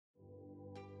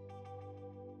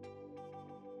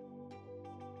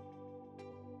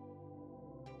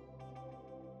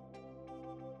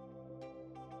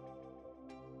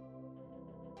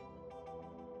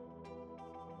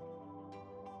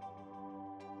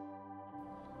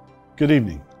Good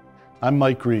evening. I'm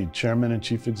Mike Reed, Chairman and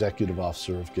Chief Executive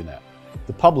Officer of Gannett,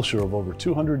 the publisher of over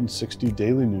 260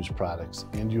 daily news products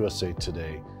and USA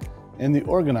Today, and the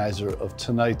organizer of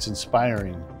tonight's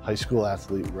inspiring High School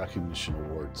Athlete Recognition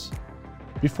Awards.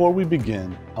 Before we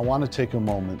begin, I want to take a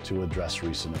moment to address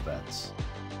recent events.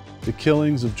 The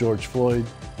killings of George Floyd,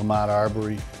 Ahmaud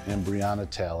Arbery, and Breonna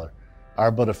Taylor are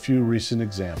but a few recent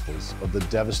examples of the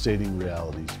devastating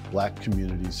realities Black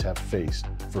communities have faced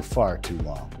for far too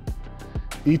long.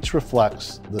 Each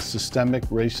reflects the systemic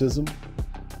racism,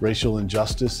 racial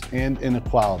injustice, and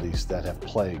inequalities that have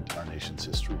plagued our nation's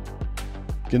history.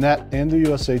 Gannett and the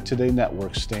USA Today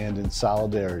Network stand in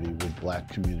solidarity with Black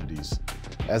communities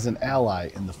as an ally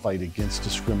in the fight against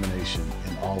discrimination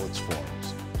in all its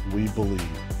forms. We believe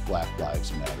Black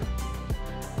lives matter.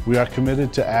 We are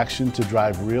committed to action to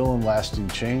drive real and lasting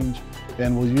change,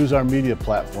 and will use our media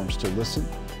platforms to listen,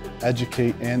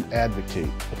 educate, and advocate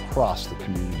across the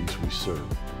communities we serve.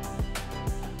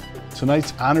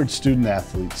 Tonight's honored student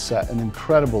athletes set an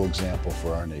incredible example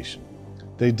for our nation.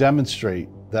 They demonstrate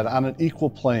that on an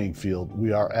equal playing field,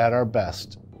 we are at our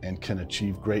best and can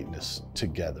achieve greatness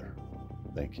together.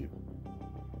 Thank you.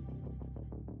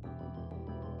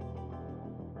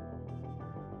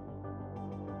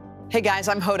 Hey guys,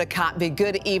 I'm Hoda Kotb.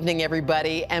 Good evening,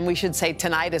 everybody. And we should say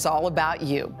tonight is all about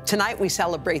you. Tonight we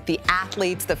celebrate the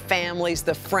athletes, the families,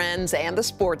 the friends, and the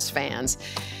sports fans.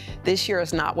 This year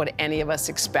is not what any of us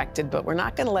expected, but we're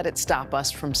not going to let it stop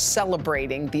us from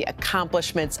celebrating the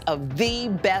accomplishments of the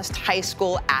best high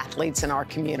school athletes in our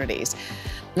communities.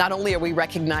 Not only are we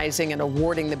recognizing and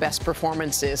awarding the best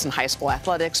performances in high school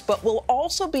athletics, but we'll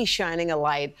also be shining a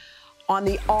light on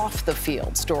the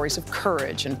off-the-field stories of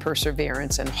courage and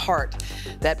perseverance and heart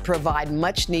that provide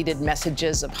much-needed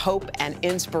messages of hope and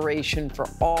inspiration for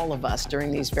all of us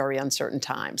during these very uncertain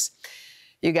times.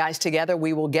 You guys, together,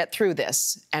 we will get through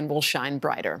this and we'll shine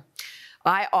brighter.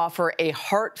 I offer a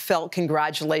heartfelt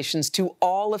congratulations to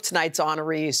all of tonight's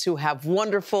honorees who have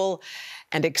wonderful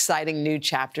and exciting new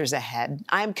chapters ahead.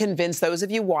 I'm convinced those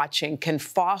of you watching can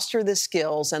foster the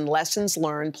skills and lessons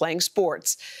learned playing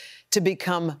sports to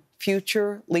become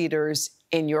future leaders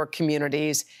in your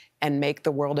communities and make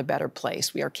the world a better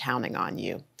place. We are counting on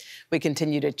you. We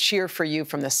continue to cheer for you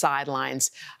from the sidelines.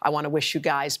 I want to wish you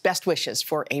guys best wishes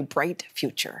for a bright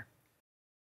future.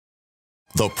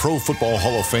 The Pro Football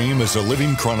Hall of Fame is a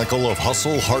living chronicle of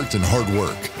hustle, heart, and hard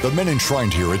work. The men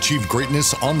enshrined here achieved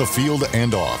greatness on the field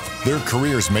and off. Their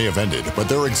careers may have ended, but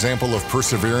their example of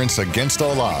perseverance against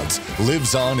all odds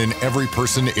lives on in every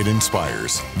person it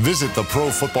inspires. Visit the Pro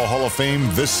Football Hall of Fame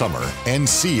this summer and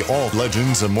see all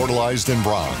legends immortalized in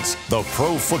bronze. The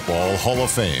Pro Football Hall of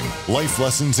Fame. Life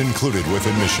lessons included with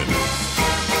admission.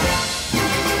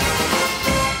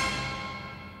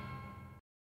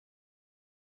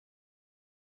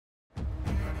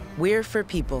 We're for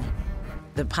people,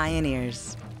 the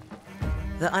pioneers,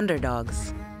 the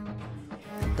underdogs,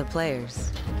 the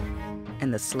players,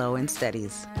 and the slow and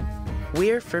steadies.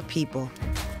 We're for people,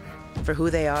 for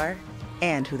who they are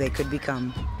and who they could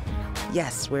become.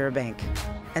 Yes, we're a bank,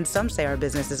 and some say our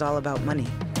business is all about money,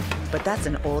 but that's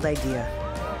an old idea.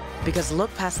 Because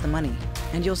look past the money,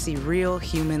 and you'll see real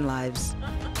human lives.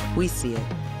 We see it,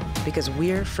 because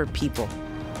we're for people.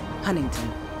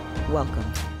 Huntington,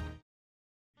 welcome.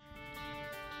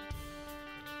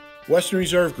 Western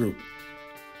Reserve Group,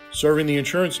 serving the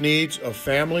insurance needs of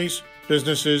families,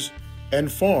 businesses, and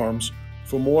farms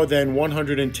for more than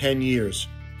 110 years,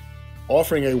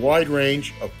 offering a wide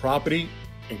range of property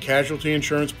and casualty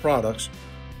insurance products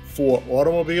for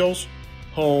automobiles,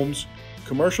 homes,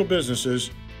 commercial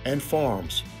businesses, and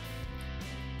farms.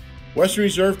 Western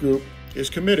Reserve Group is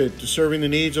committed to serving the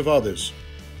needs of others.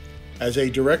 As a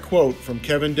direct quote from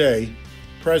Kevin Day,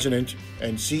 President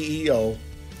and CEO,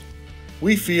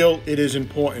 "We feel it is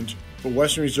important for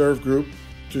Western Reserve Group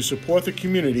to support the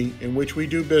community in which we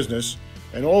do business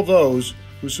and all those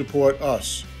who support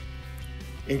us,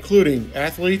 including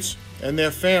athletes and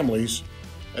their families,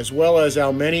 as well as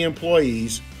our many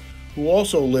employees who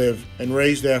also live and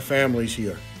raise their families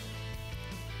here."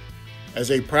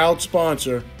 As a proud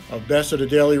sponsor of Best of the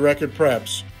Daily Record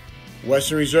Preps,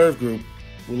 Western Reserve Group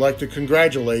would like to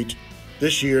congratulate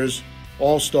this year's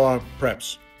All-Star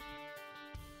Preps.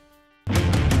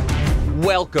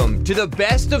 Welcome to the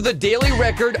Best of the Daily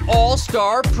Record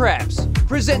All-Star Preps,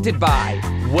 presented by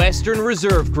Western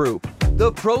Reserve Group,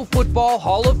 the Pro Football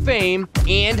Hall of Fame,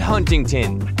 and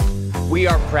Huntington. We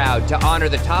are proud to honor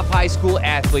the top high school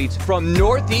athletes from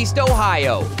Northeast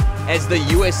Ohio as the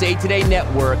USA Today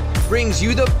Network brings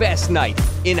you the best night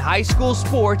in high school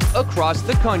sports across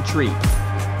the country.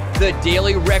 The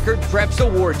Daily Record Preps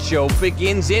Award Show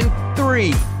begins in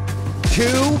 3, 2,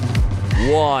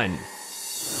 1.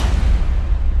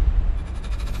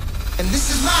 And this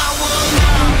is my world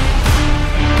now.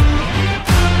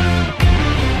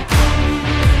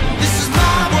 This is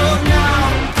my world now.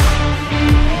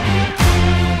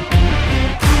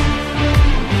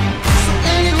 So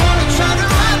anyone who try to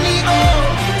write me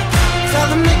off, tell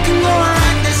them they can go and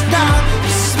write this down.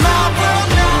 This is my world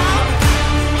now.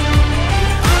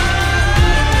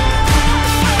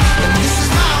 And this is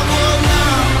my world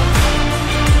now.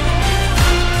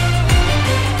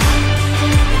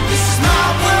 This is my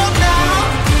world now.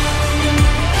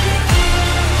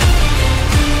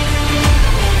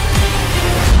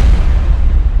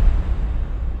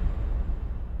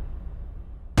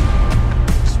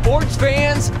 Sports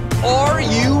fans, are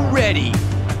you ready?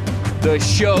 The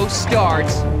show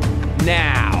starts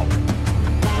now.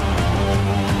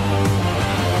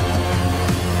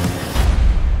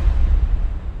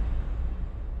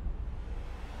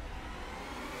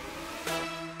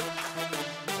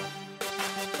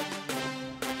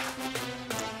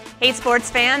 Hey sports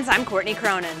fans, I'm Courtney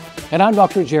Cronin. And I'm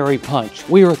Dr. Jerry Punch.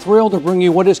 We are thrilled to bring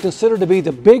you what is considered to be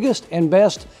the biggest and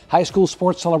best high school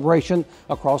sports celebration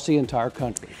across the entire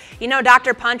country. You know,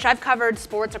 Dr. Punch, I've covered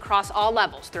sports across all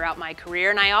levels throughout my career,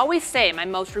 and I always say my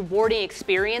most rewarding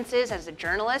experiences as a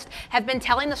journalist have been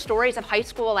telling the stories of high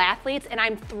school athletes, and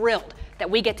I'm thrilled that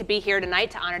we get to be here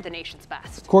tonight to honor the nation's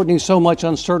best. Courtney, so much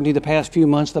uncertainty the past few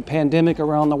months, the pandemic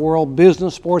around the world,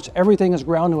 business, sports, everything has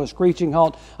ground to a screeching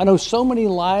halt. I know so many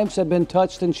lives have been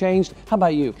touched and changed. How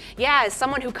about you? Yeah, as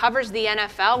someone who covers the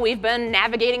NFL, we've been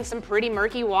navigating some pretty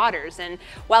murky waters. And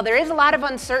while there is a lot of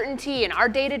uncertainty in our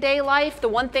day-to-day life, the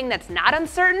one thing that's not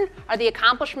uncertain are the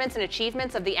accomplishments and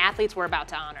achievements of the athletes we're about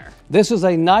to honor. This is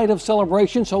a night of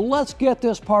celebration, so let's get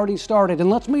this party started.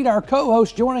 And let's meet our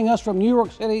co-hosts joining us from New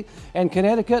York City and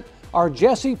Connecticut are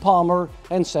Jesse Palmer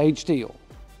and Sage Steele.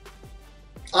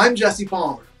 I'm Jesse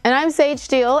Palmer. And I'm Sage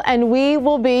Steele, and we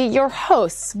will be your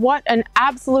hosts. What an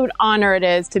absolute honor it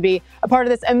is to be a part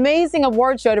of this amazing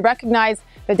award show to recognize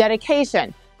the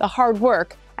dedication, the hard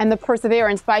work, and the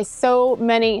perseverance by so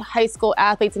many high school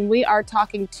athletes. And we are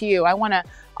talking to you. I want to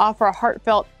offer a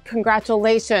heartfelt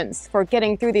congratulations for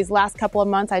getting through these last couple of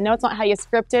months. I know it's not how you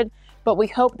scripted, but we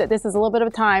hope that this is a little bit of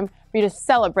a time for you to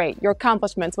celebrate your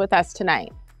accomplishments with us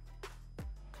tonight.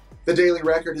 The Daily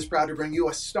Record is proud to bring you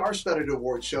a star-studded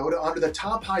award show to honor the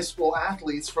top high school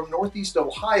athletes from Northeast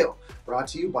Ohio, brought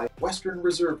to you by Western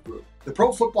Reserve Group, the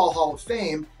Pro Football Hall of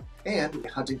Fame, and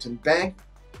Huntington Bank.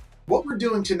 What we're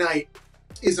doing tonight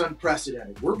is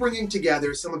unprecedented. We're bringing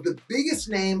together some of the biggest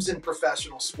names in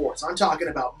professional sports. I'm talking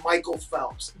about Michael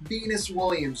Phelps, Venus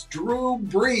Williams, Drew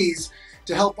Brees,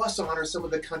 to help us honor some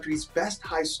of the country's best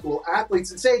high school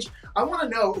athletes. And Sage, I want to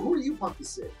know, who are you pumped to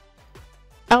see?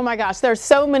 Oh my gosh, there's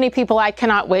so many people I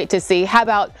cannot wait to see. How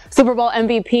about Super Bowl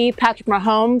MVP Patrick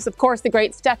Mahomes, of course the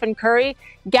great Stephen Curry,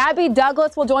 Gabby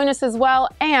Douglas will join us as well,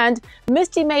 and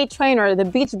Misty May Traynor, the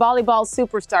beach volleyball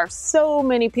superstar. So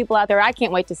many people out there I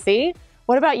can't wait to see.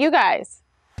 What about you guys?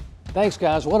 Thanks,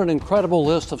 guys. What an incredible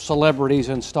list of celebrities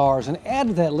and stars. And add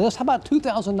to that list, how about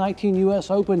 2019 U.S.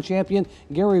 Open champion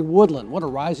Gary Woodland? What a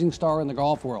rising star in the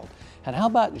golf world. And how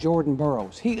about Jordan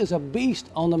Burroughs? He is a beast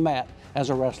on the mat as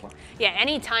a wrestler. Yeah,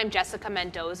 anytime Jessica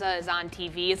Mendoza is on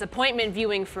TV is appointment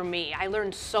viewing for me. I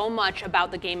learned so much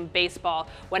about the game of baseball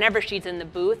whenever she's in the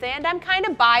booth, and I'm kind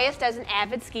of biased as an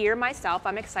avid skier myself.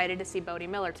 I'm excited to see Bodie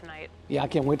Miller tonight. Yeah, I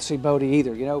can't wait to see Bodie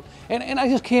either, you know. And I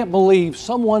just can't believe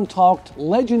someone talked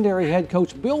legendary head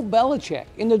coach Bill Belichick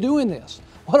into doing this.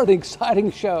 What an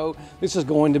exciting show this is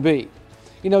going to be.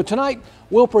 You know, tonight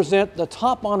we'll present the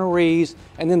top honorees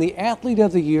and then the athlete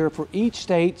of the year for each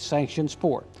state-sanctioned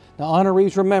sport. Now,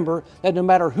 honorees, remember that no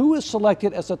matter who is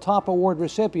selected as the top award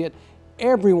recipient,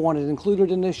 everyone is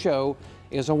included in this show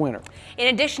is a winner.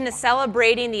 In addition to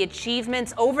celebrating the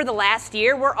achievements over the last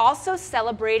year, we're also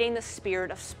celebrating the spirit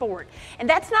of sport. And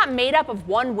that's not made up of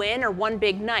one win or one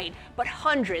big night, but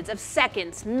hundreds of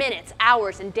seconds, minutes,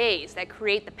 hours, and days that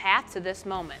create the path to this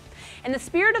moment. And the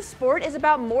spirit of sport is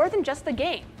about more than just the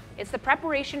game. It's the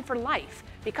preparation for life.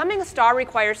 Becoming a star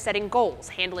requires setting goals,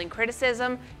 handling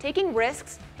criticism, taking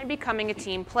risks, and becoming a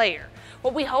team player.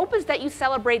 What we hope is that you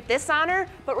celebrate this honor,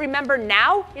 but remember,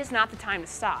 now is not the time to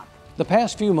stop. The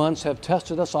past few months have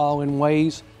tested us all in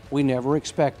ways we never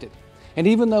expected. And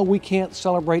even though we can't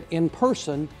celebrate in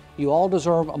person, you all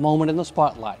deserve a moment in the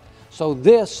spotlight. So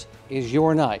this is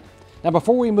your night. Now,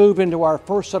 before we move into our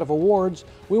first set of awards,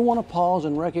 we want to pause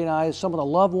and recognize some of the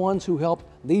loved ones who helped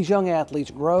these young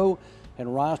athletes grow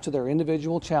and rise to their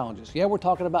individual challenges. Yeah, we're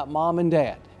talking about mom and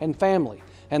dad and family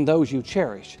and those you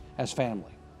cherish as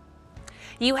family.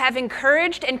 You have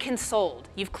encouraged and consoled.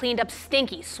 You've cleaned up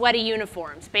stinky, sweaty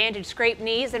uniforms, bandaged scraped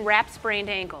knees, and wrapped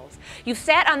sprained ankles. You've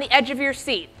sat on the edge of your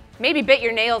seat, maybe bit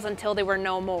your nails until they were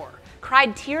no more,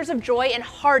 cried tears of joy and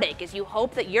heartache as you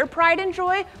hoped that your pride and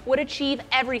joy would achieve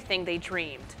everything they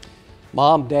dreamed.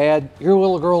 Mom, Dad, your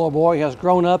little girl or boy has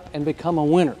grown up and become a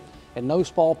winner, in no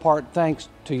small part thanks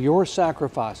to your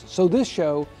sacrifices. So this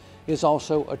show is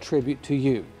also a tribute to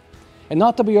you. And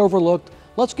not to be overlooked,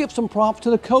 let's give some props to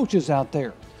the coaches out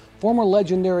there. Former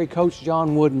legendary coach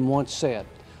John Wooden once said,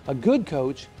 "A good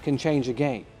coach can change a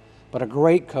game, but a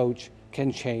great coach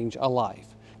can change a life."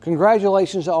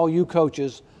 Congratulations to all you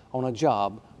coaches on a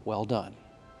job well done.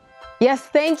 Yes,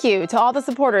 thank you to all the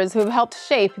supporters who have helped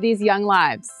shape these young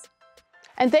lives.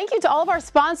 And thank you to all of our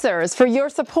sponsors for your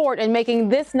support in making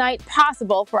this night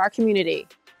possible for our community.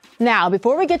 Now,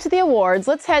 before we get to the awards,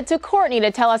 let's head to Courtney to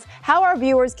tell us how our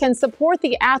viewers can support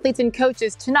the athletes and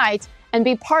coaches tonight and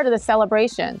be part of the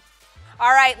celebration. All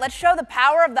right, let's show the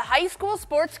power of the high school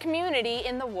sports community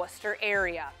in the Worcester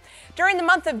area. During the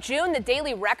month of June, the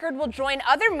Daily Record will join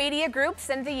other media groups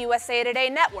and the USA Today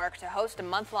network to host a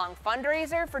month-long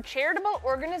fundraiser for charitable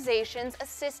organizations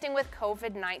assisting with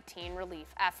COVID-19 relief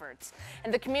efforts.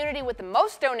 And the community with the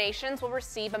most donations will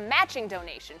receive a matching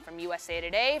donation from USA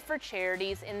Today for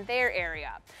charities in their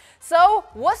area. So,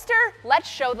 Worcester, let's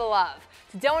show the love.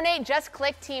 To donate, just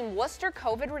click Team Worcester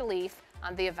COVID Relief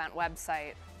on the event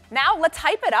website. Now, let's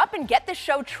hype it up and get the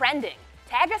show trending.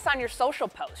 Tag us on your social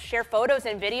posts, share photos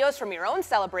and videos from your own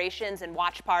celebrations and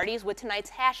watch parties with tonight's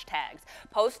hashtags.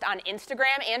 Posts on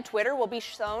Instagram and Twitter will be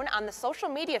shown on the social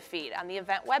media feed on the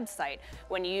event website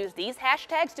when you use these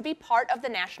hashtags to be part of the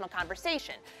national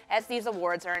conversation, as these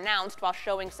awards are announced while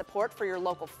showing support for your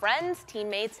local friends,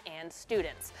 teammates, and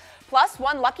students. Plus,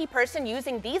 one lucky person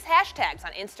using these hashtags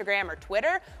on Instagram or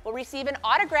Twitter will receive an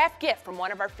autographed gift from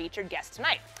one of our featured guests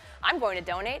tonight. I'm going to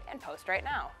donate and post right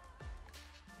now.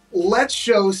 Let's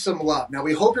show some love. Now,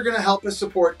 we hope you're going to help us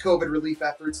support COVID relief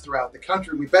efforts throughout the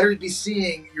country. We better be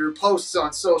seeing your posts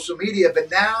on social media, but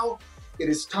now it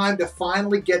is time to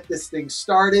finally get this thing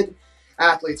started.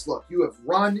 Athletes, look, you have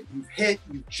run, you've hit,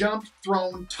 you've jumped,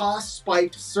 thrown, tossed,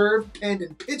 spiked, served, pinned,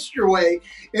 and pitched your way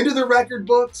into the record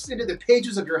books, into the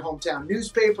pages of your hometown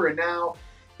newspaper, and now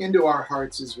into our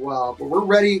hearts as well. But we're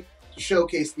ready to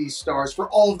showcase these stars for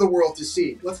all of the world to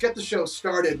see. Let's get the show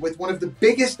started with one of the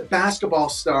biggest basketball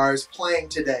stars playing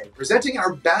today. Presenting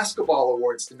our basketball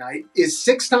awards tonight is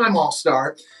 6-time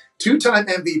All-Star, 2-time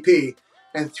MVP,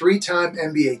 and 3-time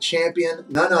NBA champion,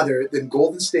 none other than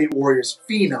Golden State Warriors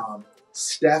phenom,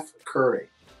 Steph Curry.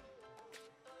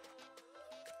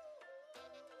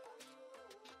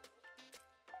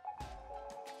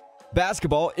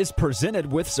 Basketball is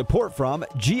presented with support from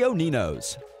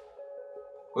Gio-Ninos.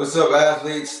 What's up,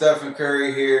 athletes? Stephen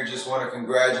Curry here. Just want to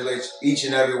congratulate each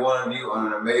and every one of you on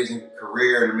an amazing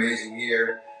career, an amazing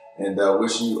year, and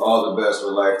wishing you all the best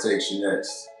where life takes you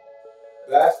next.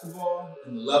 Basketball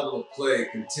and the level of play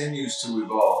continues to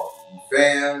evolve. And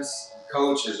fans and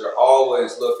coaches are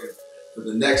always looking for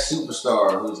the next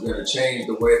superstar who's going to change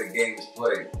the way the game is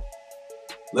played.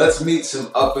 Let's meet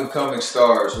some up-and-coming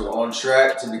stars who are on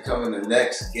track to becoming the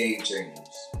next game changers.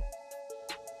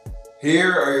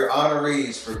 Here are your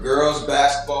honorees for Girls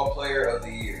Basketball Player of the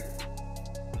Year.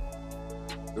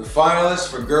 The finalists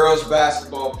for Girls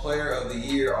Basketball Player of the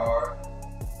Year are,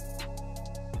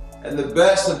 and the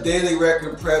best of Daily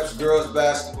Record Prep's Girls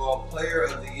Basketball Player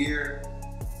of the Year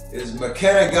is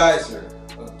McKenna Geyser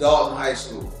of Dalton High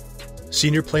School.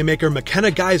 Senior playmaker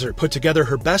McKenna Geyser put together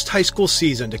her best high school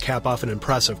season to cap off an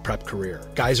impressive prep career.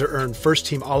 Geyser earned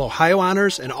first-team All-Ohio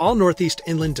honors and All-Northeast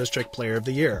Inland District Player of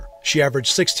the Year. She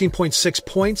averaged 16.6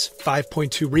 points,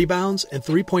 5.2 rebounds, and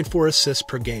 3.4 assists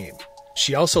per game.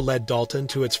 She also led Dalton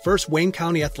to its first Wayne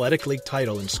County Athletic League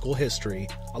title in school history,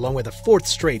 along with a 4th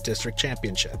straight district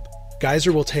championship.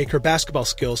 Geyser will take her basketball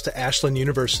skills to Ashland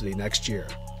University next year.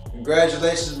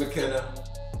 Congratulations, McKenna.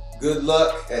 Good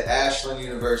luck at Ashland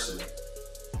University.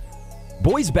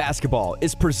 Boys basketball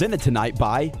is presented tonight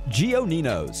by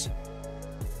Gio-Ninos.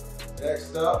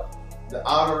 Next up, the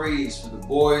honorees for the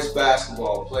Boys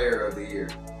Basketball Player of the Year.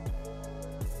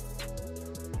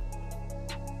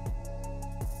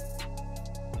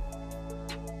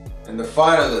 And the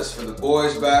finalists for the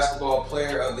Boys Basketball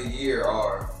Player of the Year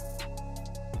are,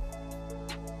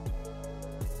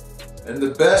 and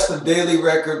the best of Daily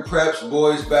Record Prep's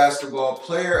Boys Basketball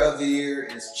Player of the Year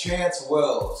is Chance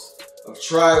Wells of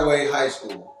Triway High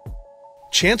School.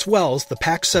 Chance Wells, the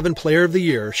Pac-7 Player of the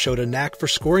Year, showed a knack for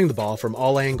scoring the ball from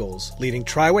all angles, leading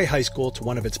Triway High School to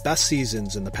one of its best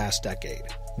seasons in the past decade.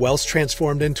 Wells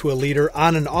transformed into a leader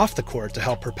on and off the court to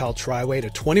help propel Triway to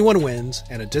 21 wins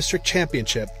and a district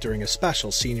championship during a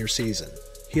special senior season.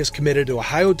 He is committed to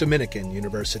Ohio Dominican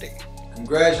University.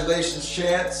 Congratulations,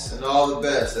 Chance, and all the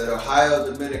best at Ohio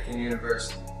Dominican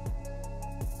University.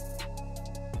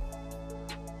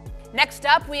 Next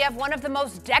up, we have one of the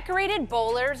most decorated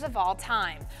bowlers of all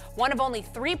time. One of only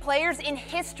 3 players in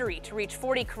history to reach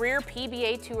 40 career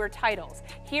PBA Tour titles.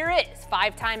 Here is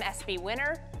 5-time SB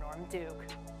winner, Norm Duke.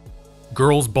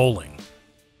 Girls bowling.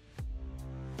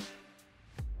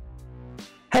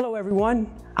 Hello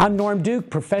everyone, I'm Norm Duke,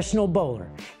 professional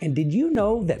bowler. And did you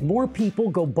know that more people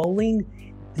go bowling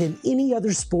than any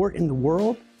other sport in the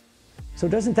world? So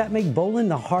doesn't that make bowling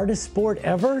the hardest sport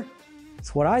ever?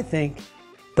 That's what I think.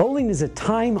 Bowling is a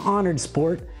time-honored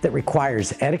sport that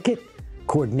requires etiquette,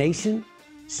 coordination,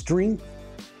 strength,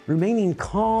 remaining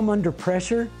calm under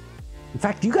pressure. In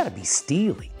fact, you gotta be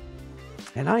steely.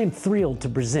 And I am thrilled to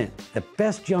present the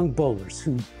best young bowlers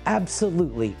who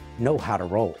absolutely know how to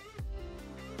roll.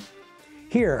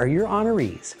 Here are your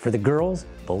honorees for the Girls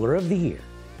Bowler of the Year.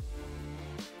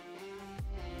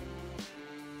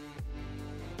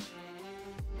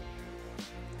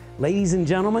 Ladies and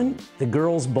gentlemen, the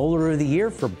Girls Bowler of the Year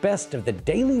for Best of the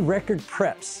Daily Record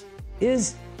Preps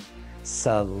is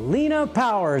Selena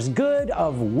Powers Good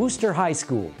of Wooster High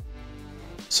School.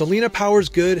 Selena Powers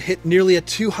Good hit nearly a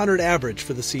 200 average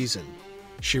for the season.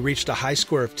 She reached a high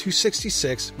score of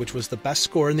 266, which was the best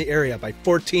score in the area by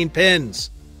 14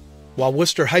 pins. While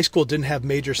Wooster High School didn't have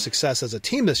major success as a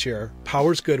team this year,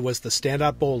 Powers Good was the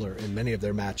standout bowler in many of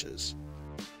their matches.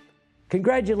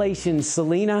 Congratulations,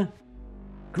 Selena.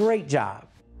 Great job.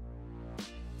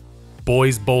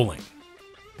 Boys bowling.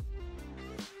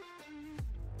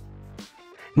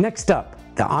 Next up,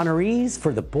 the honorees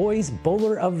for the Boys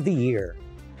Bowler of the Year.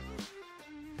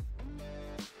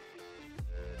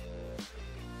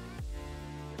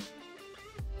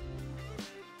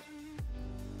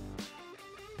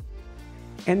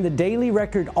 And the Daily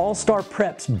Record All-Star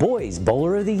Preps Boys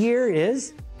Bowler of the Year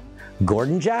is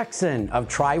Gordon Jackson of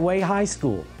Triway High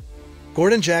School.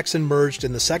 Gordon Jackson merged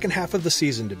in the second half of the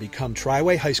season to become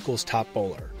Triway High School's top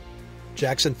bowler.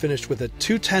 Jackson finished with a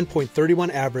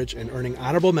 210.31 average and earning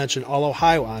honorable mention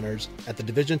All-Ohio honors at the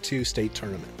Division II state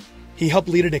tournament. He helped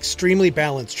lead an extremely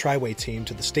balanced Triway team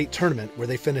to the state tournament where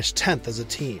they finished 10th as a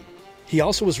team. He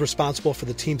also was responsible for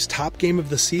the team's top game of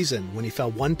the season when he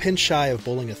fell 1 pin shy of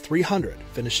bowling a 300,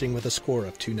 finishing with a score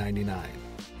of 299.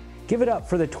 Give it up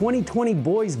for the 2020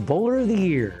 Boys Bowler of the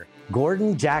Year,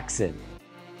 Gordon Jackson.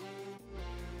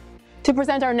 To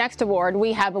present our next award,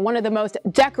 we have one of the most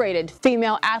decorated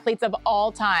female athletes of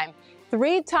all time,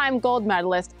 3-time gold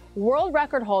medalist, world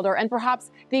record holder, and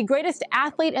perhaps the greatest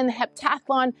athlete in the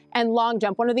heptathlon and long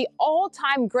jump, one of the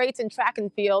all-time greats in track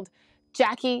and field,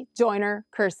 Jackie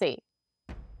Joyner-Kersee.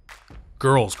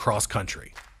 Girls cross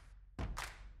country.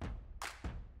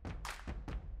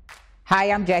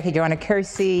 Hi, I'm Jackie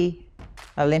Joyner-Kersee,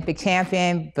 Olympic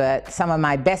champion, but some of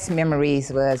my best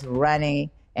memories was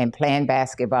running and playing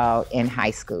basketball in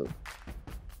high school.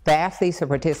 The athletes who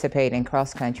participate in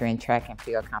cross-country and track and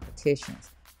field competitions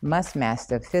must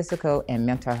master physical and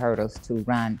mental hurdles to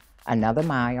run another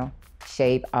mile,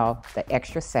 shave off the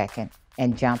extra second,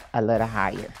 and jump a little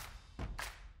higher.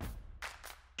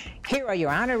 Here are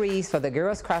your honorees for the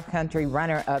Girls Cross Country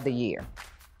Runner of the Year.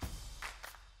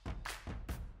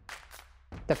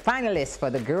 The finalists for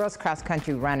the Girls Cross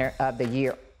Country Runner of the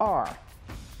Year are: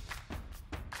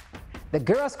 the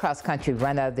Girls Cross Country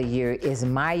Runner of the Year is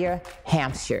Maya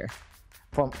Hampshire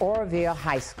from Oroville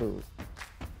High School.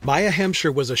 Maya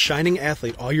Hampshire was a shining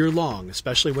athlete all year long,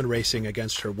 especially when racing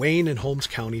against her Wayne and Holmes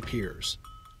County peers.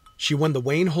 She won the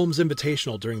Wayne Holmes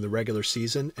Invitational during the regular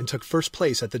season and took first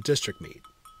place at the district meet.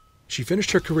 She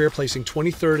finished her career placing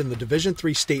 23rd in the Division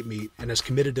III state meet and is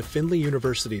committed to Findlay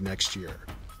University next year.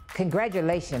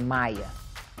 Congratulations, Maya.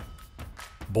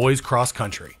 Boys cross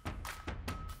country.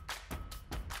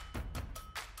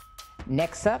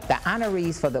 Next up, the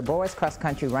honorees for the Boys Cross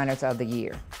Country Runners of the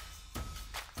Year.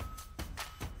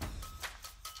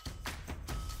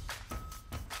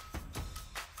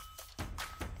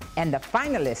 And the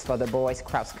finalists for the Boys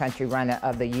Cross Country Runner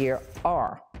of the Year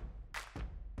are: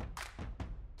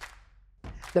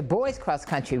 the Boys Cross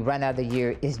Country Runner of the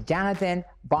Year is Jonathan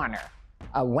Varner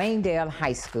of Waynedale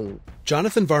High School.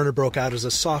 Jonathan Varner broke out as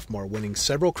a sophomore, winning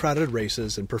several crowded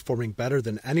races and performing better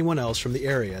than anyone else from the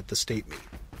area at the state meet.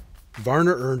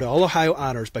 Varner earned All-Ohio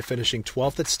honors by finishing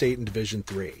 12th at state in Division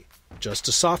III. Just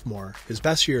a sophomore, his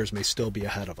best years may still be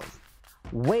ahead of him.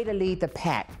 Way to lead the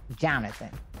pack, Jonathan.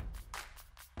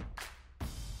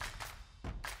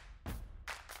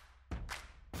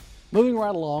 Moving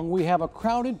right along, we have a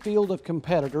crowded field of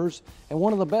competitors and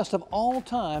one of the best of all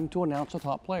time to announce a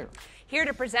top player. Here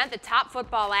to present the top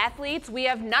football athletes, we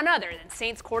have none other than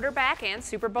Saints quarterback and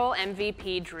Super Bowl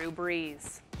MVP Drew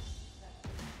Brees.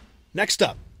 Next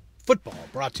up, football,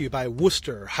 brought to you by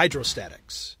Worcester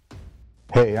Hydrostatics.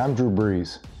 Hey, I'm Drew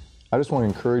Brees. I just want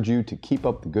to encourage you to keep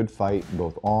up the good fight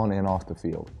both on and off the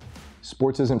field.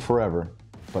 Sports isn't forever,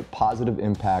 but positive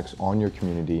impacts on your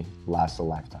community last a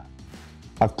lifetime.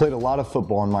 I've played a lot of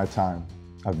football in my time.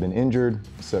 I've been injured,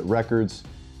 set records,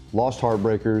 lost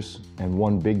heartbreakers, and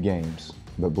won big games.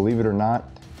 But believe it or not,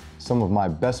 some of my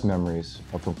best memories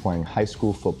are from playing high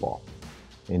school football.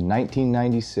 In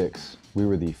 1996, we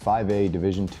were the 5A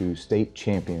Division II state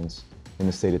champions in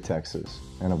the state of Texas.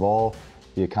 And of all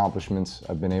the accomplishments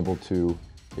I've been able to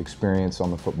experience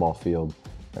on the football field,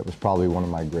 that was probably one of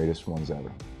my greatest ones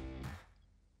ever.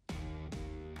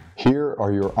 Here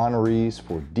are your honorees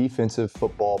for Defensive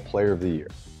Football Player of the Year.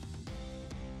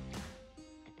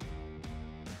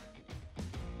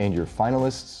 And your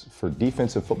finalists for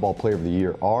Defensive Football Player of the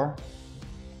Year are,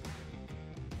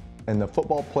 and the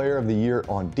Football Player of the Year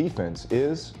on defense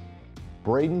is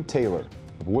Braden Taylor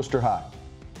of Worcester High.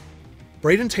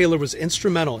 Braden Taylor was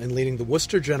instrumental in leading the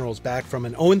Worcester Generals back from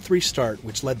an 0-3 start,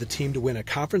 which led the team to win a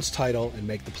conference title and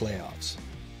make the playoffs.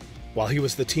 While he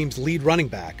was the team's lead running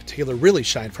back, Taylor really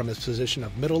shined from his position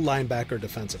of middle linebacker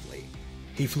defensively.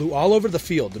 He flew all over the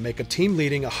field to make a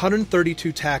team-leading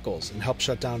 132 tackles and helped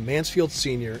shut down Mansfield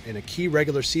Sr. in a key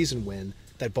regular season win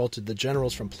that vaulted the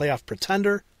Generals from playoff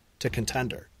pretender to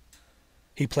contender.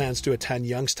 He plans to attend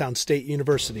Youngstown State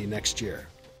University next year.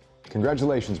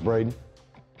 Congratulations, Braden.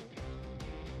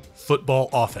 Football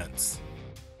offense.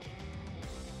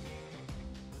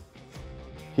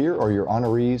 Here are your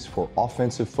honorees for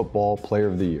Offensive Football Player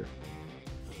of the Year.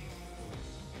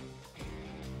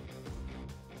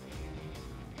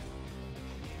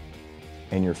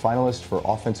 And your finalists for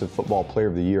Offensive Football Player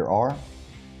of the Year are,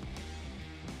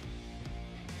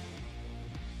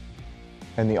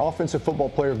 and the Offensive Football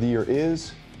Player of the Year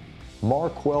is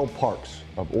Marquell Parks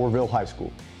of Orrville High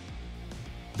School.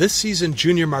 This season,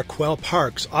 junior Marquell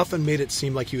Parks often made it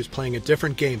seem like he was playing a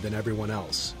different game than everyone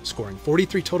else, scoring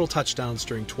 43 total touchdowns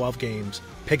during 12 games,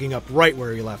 picking up right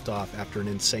where he left off after an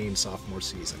insane sophomore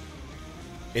season.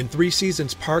 In 3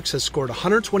 seasons, Parks has scored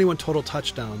 121 total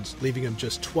touchdowns, leaving him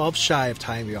just 12 shy of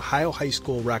tying the Ohio high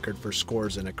school record for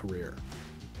scores in a career.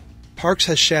 Parks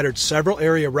has shattered several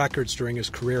area records during his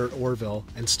career at Orrville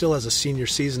and still has a senior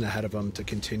season ahead of him to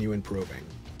continue improving.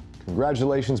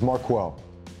 Congratulations, Marquell.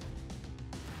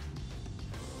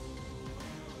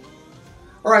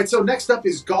 All right, so next up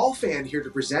is golf, and here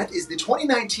to present is the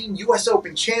 2019 U.S.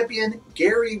 Open champion,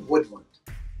 Gary Woodland.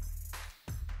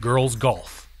 Girls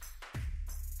golf.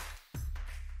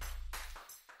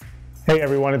 Hey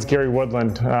everyone, it's Gary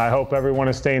Woodland. I hope everyone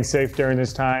is staying safe during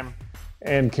this time.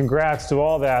 And congrats to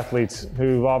all the athletes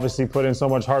who've obviously put in so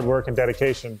much hard work and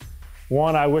dedication.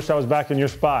 One, I wish I was back in your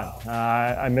spot.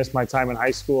 I missed my time in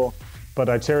high school, but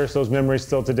I cherish those memories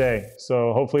still today.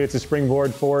 So hopefully it's a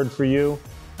springboard forward for you.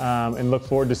 And look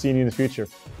forward to seeing you in the future.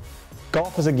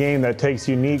 Golf is a game that takes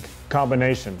unique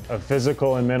combination of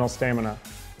physical and mental stamina.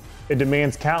 It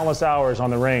demands countless hours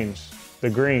on the range, the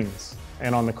greens,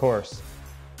 and on the course.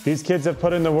 These kids have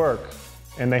put in the work,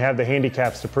 and they have the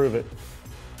handicaps to prove it.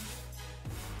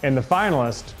 And the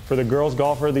finalists for the Girls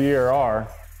Golfer of the Year are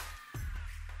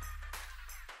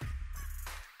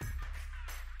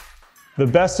the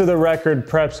best of the record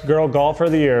Preps Girl Golfer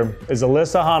of the Year is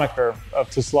Alyssa Honecker of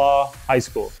Tuslaw High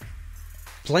School.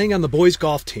 Playing on the boys'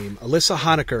 golf team, Alyssa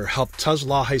Honecker helped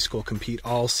Tuslaw High School compete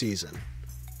all season.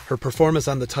 Her performance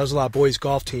on the Tuslaw boys'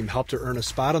 golf team helped her earn a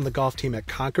spot on the golf team at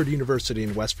Concord University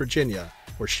in West Virginia,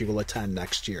 where she will attend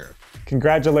next year.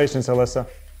 Congratulations, Alyssa.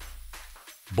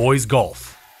 Boys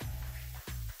golf.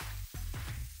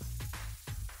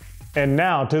 And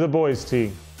now to the boys'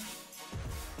 tee.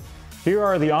 Here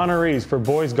are the honorees for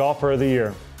Boys Golfer of the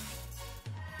Year.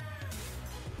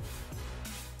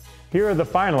 Here are the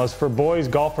finalists for Boys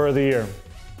Golfer of the Year.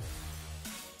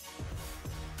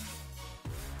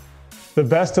 The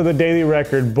best of the daily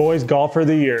record Boys Golfer of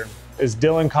the Year is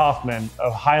Dylan Kaufman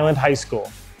of Highland High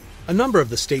School. A number of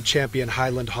the state champion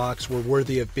Highland Hawks were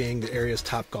worthy of being the area's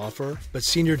top golfer, but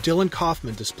senior Dylan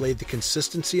Kaufman displayed the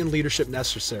consistency and leadership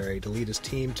necessary to lead his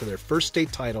team to their first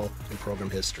state title in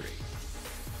program history.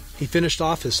 He finished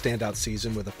off his standout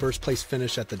season with a first-place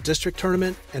finish at the district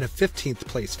tournament and a 15th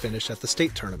place finish at the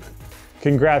state tournament.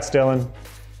 Congrats, Dylan.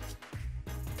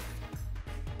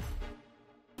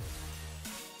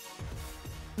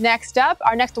 Next up,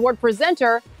 our next award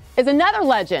presenter is another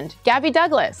legend, Gabby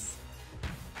Douglas.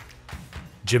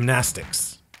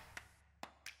 Gymnastics.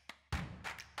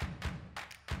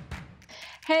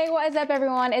 Hey, what is up,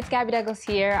 everyone? It's Gabby Douglas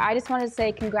here. I just wanted to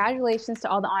say congratulations to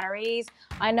all the honorees.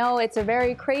 I know it's a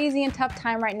very crazy and tough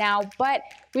time right now, but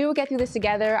we will get through this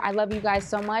together. I love you guys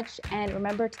so much, and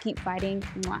remember to keep fighting.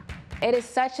 Mwah. It is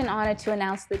such an honor to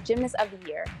announce the Gymnast of the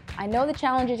Year. I know the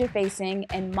challenges you're facing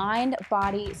in mind,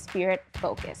 body, spirit,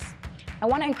 focus. I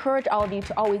want to encourage all of you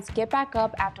to always get back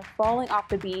up after falling off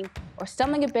the beam or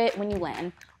stumbling a bit when you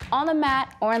land. On the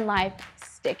mat or in life,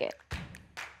 stick it.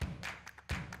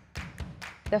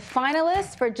 The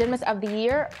finalists for Gymnast of the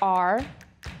Year are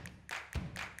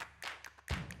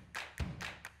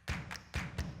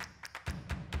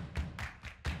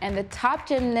and the top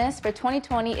gymnast for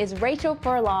 2020 is Rachel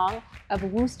Furlong of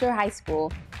Worcester High School.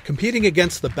 Competing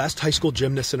against the best high school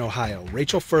gymnasts in Ohio,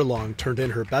 Rachel Furlong turned in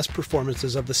her best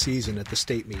performances of the season at the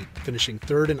state meet, finishing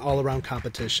 3rd in all-around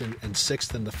competition and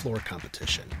 6th in the floor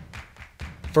competition.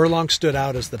 Furlong stood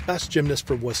out as the best gymnast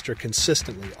for Worcester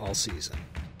consistently all season.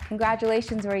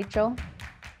 Congratulations, Rachel.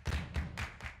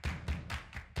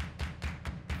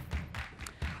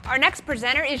 Our next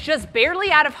presenter is just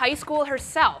barely out of high school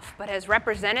herself, but has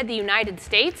represented the United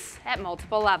States at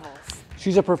multiple levels.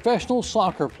 She's a professional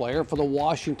soccer player for the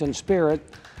Washington Spirit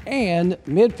and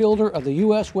midfielder of the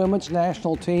U.S. Women's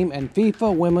National Team and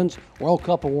FIFA Women's World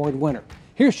Cup Award winner.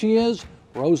 Here she is,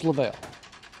 Rose Lavelle.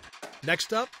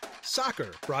 Next up, soccer,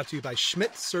 brought to you by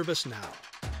Schmidt Service Now.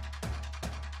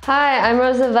 Hi, I'm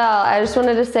Rose Lavelle. I just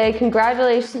wanted to say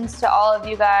congratulations to all of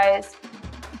you guys.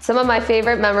 Some of my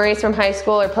favorite memories from high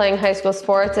school are playing high school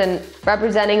sports and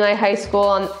representing my high school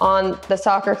on the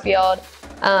soccer field.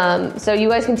 So you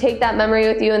guys can take that memory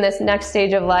with you in this next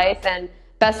stage of life, and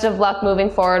best of luck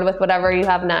moving forward with whatever you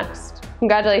have next.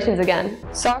 Congratulations again.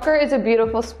 Soccer is a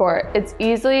beautiful sport. It's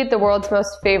easily the world's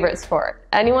most favorite sport.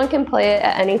 Anyone can play it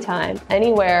at any time,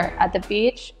 anywhere, at the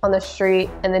beach, on the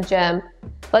street, in the gym.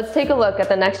 Let's take a look at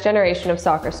the next generation of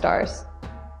soccer stars.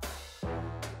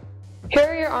 Here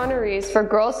are your honorees for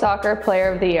Girls Soccer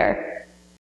Player of the Year.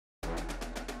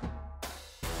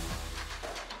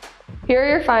 Here are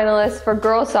your finalists for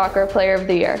Girls Soccer Player of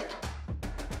the Year.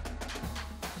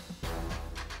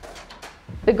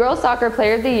 The Girls Soccer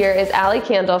Player of the Year is Allie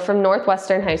Candle from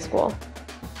Northwestern High School.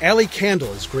 Allie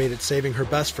Candle is great at saving her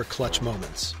best for clutch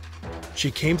moments. She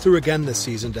came through again this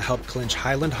season to help clinch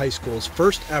Highland High School's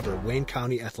first ever Wayne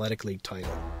County Athletic League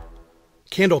title.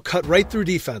 Candle cut right through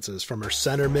defenses from her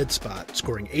center mid spot,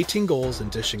 scoring 18 goals and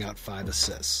dishing out 5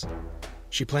 assists.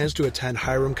 She plans to attend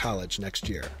Hiram College next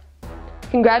year.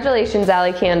 Congratulations,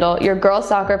 Allie Candle, your Girls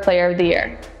Soccer Player of the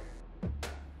Year.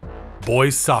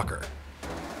 Boys soccer.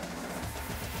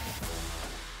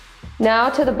 Now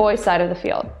to the boys' side of the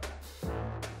field.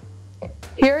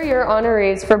 Here are your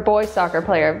honorees for Boys Soccer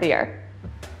Player of the Year.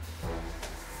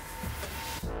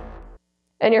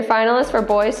 And your finalists for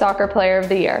Boys Soccer Player of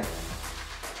the Year.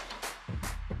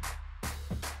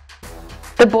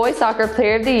 The Boys Soccer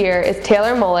Player of the Year is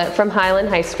Taylor Mullet from Highland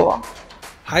High School.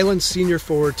 Highland's senior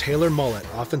forward Taylor Mullet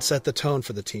often set the tone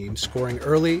for the team, scoring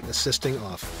early, assisting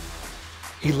often.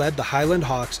 He led the Highland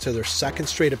Hawks to their second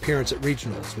straight appearance at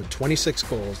regionals with 26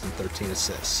 goals and 13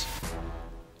 assists.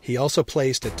 He also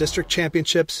placed at district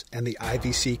championships and the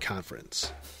IVC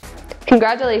conference.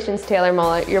 Congratulations, Taylor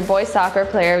Mullet, your Boys Soccer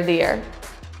Player of the Year.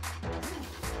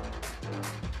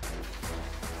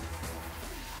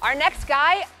 Our next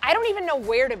guy, I don't even know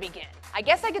where to begin. I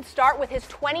guess I could start with his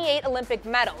 28 Olympic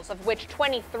medals, of which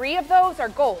 23 of those are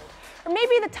gold. Or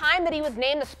maybe the time that he was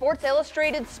named the Sports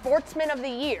Illustrated Sportsman of the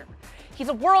Year. He's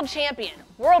a world champion,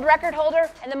 world record holder,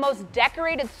 and the most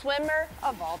decorated swimmer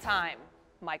of all time,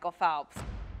 Michael Phelps.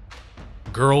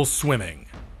 Girls swimming.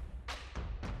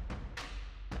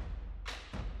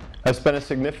 I've spent a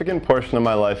significant portion of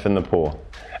my life in the pool,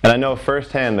 and I know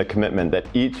firsthand the commitment that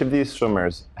each of these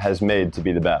swimmers has made to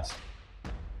be the best.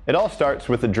 It all starts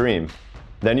with a dream.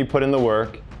 Then you put in the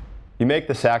work, you make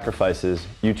the sacrifices,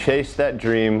 you chase that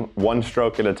dream one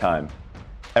stroke at a time.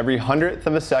 Every 100th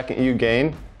of a second you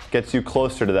gain gets you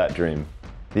closer to that dream.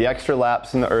 The extra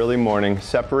laps in the early morning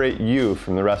separate you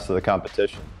from the rest of the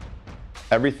competition.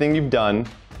 Everything you've done,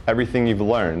 everything you've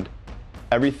learned,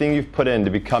 everything you've put into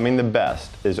becoming the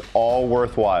best is all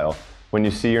worthwhile when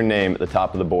you see your name at the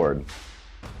top of the board.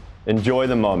 Enjoy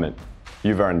the moment.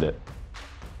 You've earned it.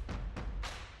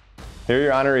 Here are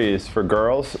your honorees for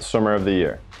Girls Swimmer of the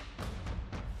Year.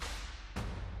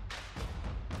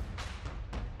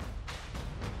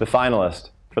 The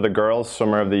finalist for the Girls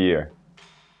Swimmer of the Year.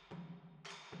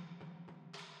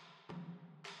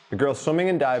 The Girls Swimming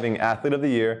and Diving Athlete of the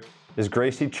Year is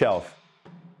Gracie Chelf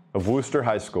of Worcester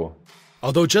High School.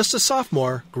 Although just a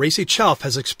sophomore, Gracie Chelf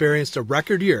has experienced a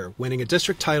record year, winning a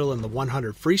district title in the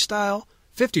 100 freestyle,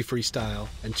 50 freestyle,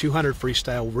 and 200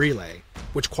 freestyle relay,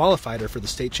 which qualified her for the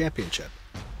state championship.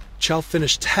 Chell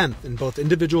finished 10th in both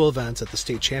individual events at the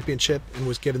state championship and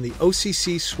was given the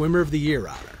OCC Swimmer of the Year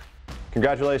honor.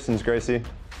 Congratulations, Gracie.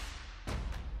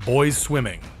 Boys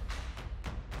swimming.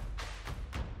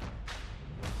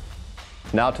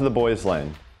 Now to the boys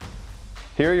lane.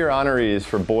 Here are your honorees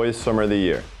for Boys Swimmer of the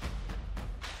Year.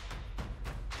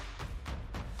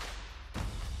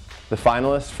 The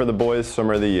finalists for the Boys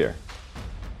Swimmer of the Year.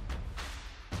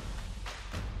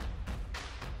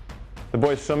 The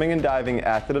Boys Swimming and Diving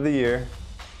Athlete of the Year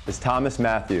is Thomas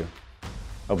Matthew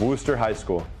of Worcester High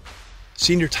School.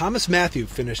 Senior Thomas Matthew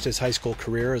finished his high school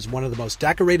career as one of the most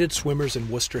decorated swimmers in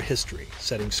Worcester history,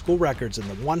 setting school records in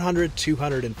the 100,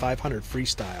 200, and 500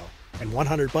 freestyle and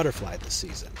 100 butterfly this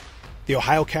season. The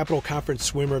Ohio Capital Conference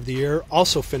Swimmer of the Year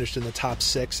also finished in the top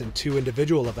 6 in 2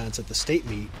 individual events at the state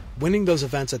meet, winning those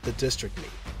events at the district meet.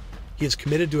 He is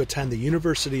committed to attend the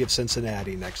University of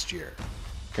Cincinnati next year.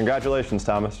 Congratulations,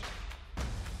 Thomas.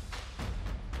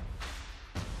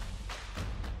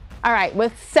 All right,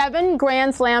 with 7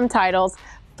 Grand Slam titles,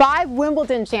 5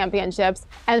 Wimbledon championships,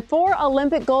 and 4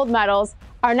 Olympic gold medals,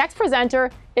 our next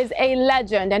presenter is a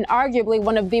legend and arguably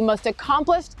one of the most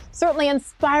accomplished, certainly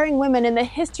inspiring women in the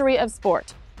history of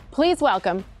sport. Please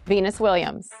welcome Venus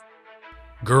Williams.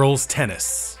 Girls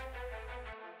tennis.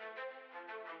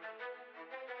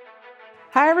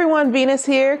 Hi everyone, Venus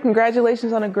here.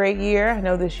 Congratulations on a great year. I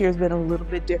know this year's been a little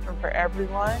bit different for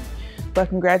everyone, but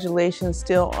congratulations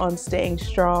still on staying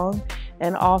strong.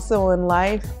 And also in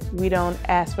life, we don't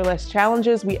ask for less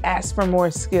challenges, we ask for more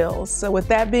skills. So with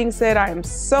that being said, I am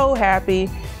so happy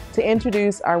to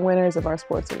introduce our winners of our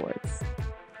sports awards.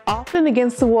 Often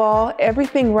against the wall,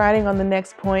 everything riding on the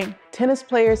next point, tennis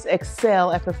players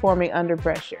excel at performing under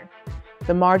pressure.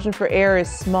 The margin for error is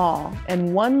small,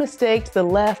 and one mistake to the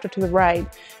left or to the right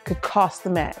could cost the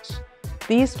match.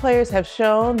 These players have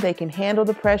shown they can handle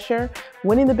the pressure,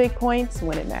 winning the big points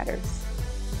when it matters.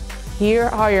 Here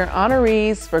are your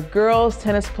honorees for Girls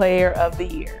Tennis Player of the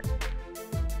Year.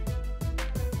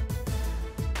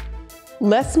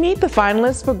 Let's meet the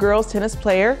finalists for Girls Tennis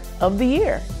Player of the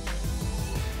Year.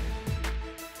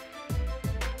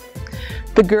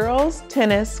 The Girls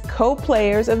Tennis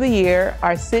Co-Players of the Year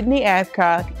are Sydney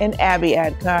Adcock and Abby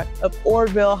Adcock of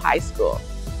Orville High School.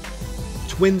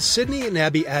 Twins Sydney and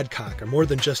Abby Adcock are more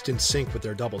than just in sync with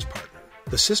their doubles partner.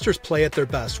 The sisters play at their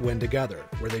best when together,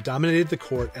 where they dominated the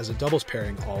court as a doubles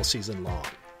pairing all season long.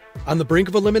 On the brink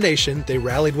of elimination, they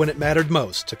rallied when it mattered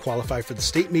most to qualify for the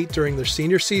state meet during their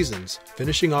senior seasons,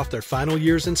 finishing off their final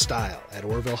years in style at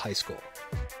Orville High School.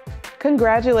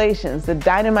 Congratulations, the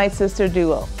Dynamite Sister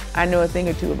Duo. I know a thing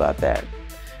or two about that.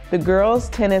 The Girls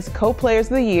Tennis Co-Players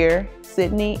of the Year,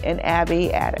 Sydney and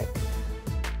Abby Adcock.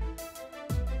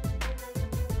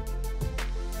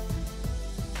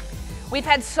 We've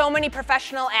had so many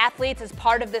professional athletes as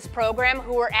part of this program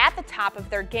who are at the top of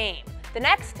their game. The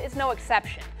next is no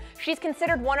exception. She's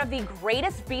considered one of the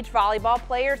greatest beach volleyball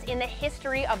players in the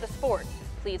history of the sport.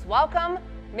 Please welcome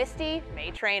Misty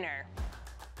May Traynor.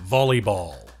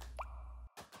 Volleyball.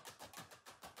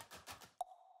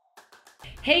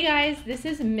 Hey guys, this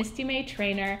is Misty May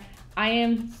Traynor. I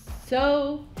am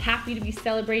so happy to be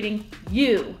celebrating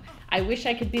you. I wish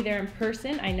I could be there in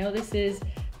person. I know this is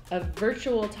a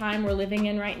virtual time we're living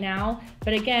in right now,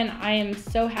 but again, I am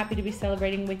so happy to be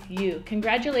celebrating with you.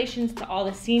 Congratulations to all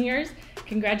the seniors.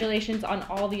 Congratulations on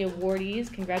all the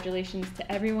awardees. Congratulations to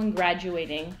everyone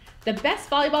graduating. The best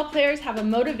volleyball players have a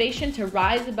motivation to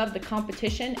rise above the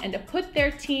competition and to put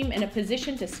their team in a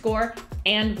position to score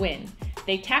and win.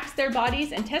 They tax their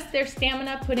bodies and test their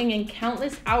stamina, putting in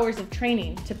countless hours of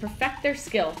training to perfect their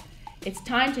skill. It's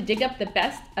time to dig up the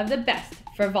best of the best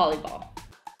for volleyball.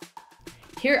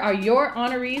 Here are your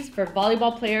honorees for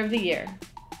Volleyball Player of the Year.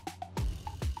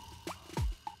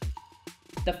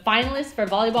 The finalists for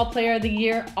Volleyball Player of the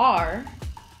Year are,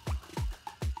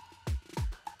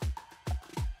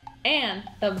 and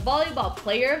the Volleyball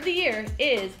Player of the Year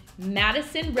is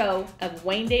Madison Rowe of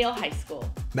Waynedale High School.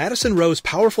 Madison Rowe's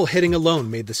powerful hitting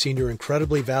alone made the senior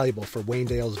incredibly valuable for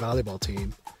Waynedale's volleyball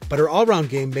team, but her all-round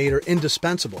game made her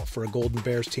indispensable for a Golden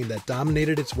Bears team that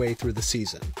dominated its way through the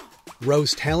season.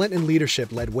 Rowe's talent and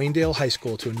leadership led Waynedale High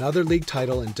School to another league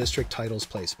title and district titles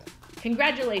placement.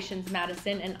 Congratulations,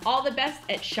 Madison, and all the best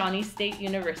at Shawnee State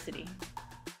University.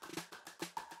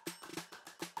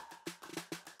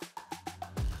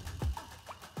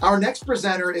 Our next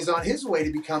presenter is on his way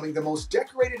to becoming the most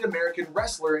decorated American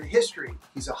wrestler in history.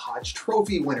 He's a Hodge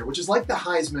Trophy winner, which is like the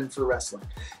Heisman for wrestling.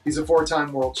 He's a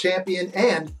 4-time world champion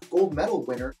and gold medal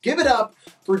winner. Give it up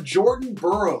for Jordan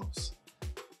Burroughs.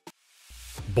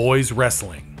 Boys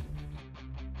wrestling.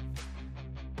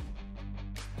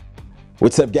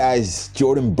 What's up, guys?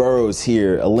 Jordan Burroughs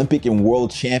here, Olympic and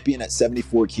world champion at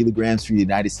 74 kilograms for the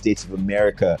United States of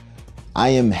America. I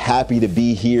am happy to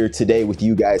be here today with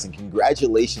you guys, and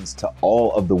congratulations to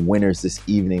all of the winners this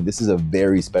evening. This is a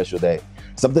very special day,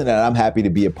 something that I'm happy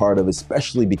to be a part of,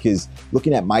 especially because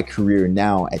looking at my career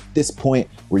now, at this point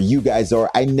where you guys are,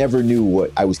 I never knew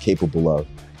what I was capable of.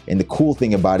 And the cool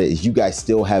thing about it is you guys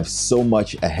still have so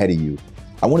much ahead of you.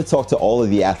 I want to talk to all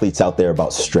of the athletes out there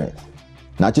about strength.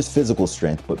 Not just physical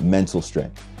strength, but mental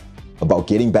strength. About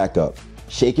getting back up,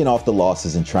 shaking off the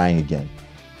losses and trying again.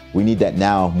 We need that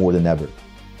now more than ever.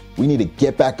 We need a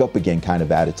get back up again kind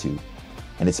of attitude.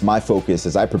 And it's my focus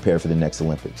as I prepare for the next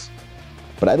Olympics.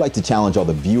 But I'd like to challenge all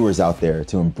the viewers out there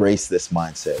to embrace this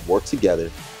mindset, work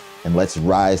together, and let's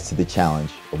rise to the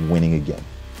challenge of winning again.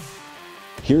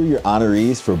 Here are your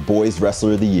honorees for Boys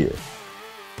Wrestler of the Year.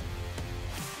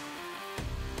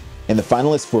 And the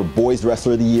finalists for Boys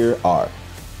Wrestler of the Year are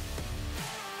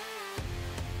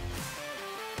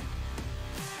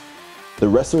the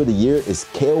Wrestler of the Year is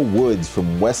Cale Woods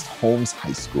from West Holmes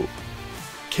High School.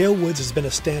 Cale Woods has been a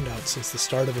standout since the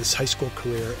start of his high school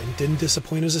career and didn't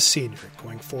disappoint as a senior,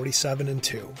 going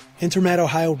 47-2. Intermat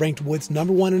Ohio ranked Woods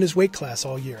 #1 in his weight class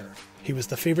all year. He was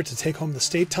the favorite to take home the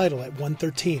state title at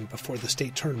 113 before the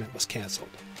state tournament was canceled.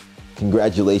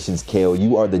 Congratulations, Cale.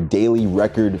 You are the Daily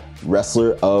Record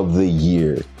Wrestler of the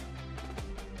Year.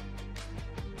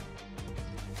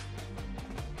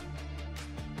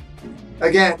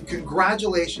 Again,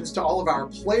 congratulations to all of our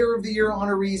Player of the Year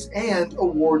honorees and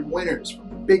award winners. From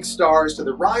the big stars to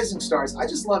the rising stars, I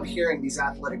just love hearing these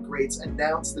athletic greats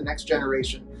announce the next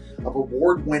generation of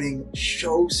award-winning,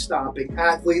 show-stopping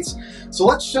athletes. So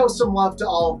let's show some love to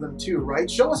all of them too, right?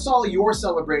 Show us all your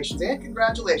celebrations and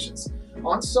congratulations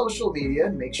on social media,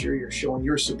 and make sure you're showing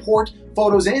your support,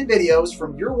 photos and videos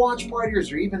from your watch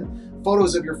parties, or even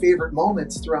photos of your favorite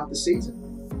moments throughout the season.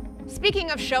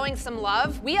 Speaking of showing some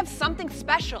love, we have something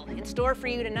special in store for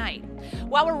you tonight.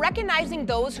 While we're recognizing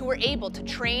those who were able to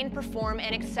train, perform,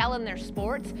 and excel in their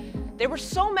sports, there were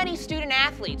so many student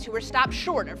athletes who were stopped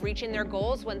short of reaching their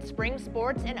goals when spring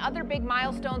sports and other big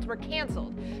milestones were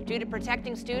canceled due to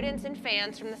protecting students and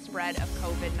fans from the spread of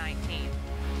COVID-19.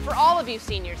 For all of you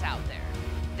seniors out there,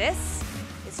 this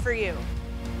is for you.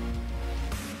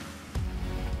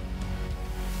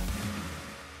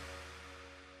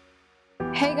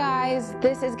 Hey guys,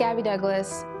 this is Gabby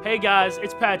Douglas. Hey guys,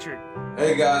 it's Patrick.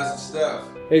 Hey guys, it's Steph.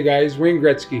 Hey guys, Wayne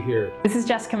Gretzky here. This is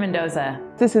Jessica Mendoza.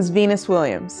 This is Venus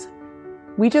Williams.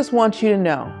 We just want you to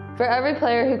know. For every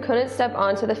player who couldn't step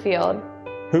onto the field,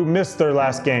 who missed their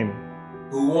last game,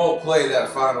 who won't play that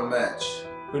final match,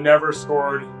 who never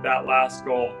scored that last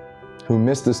goal, who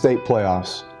missed the state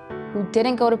playoffs, who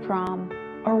didn't go to prom,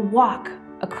 or walk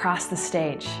across the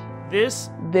stage. This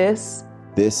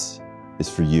is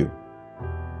for you.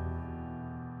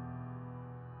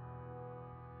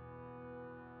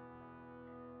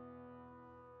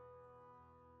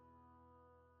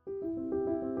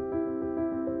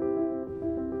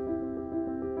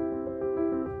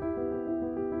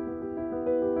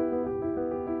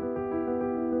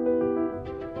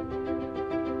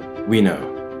 We know.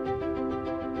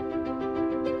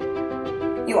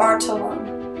 You aren't alone.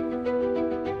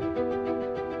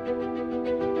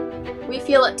 We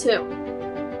feel it too.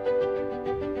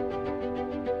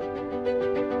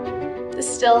 The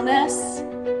stillness.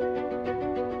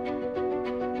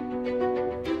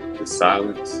 The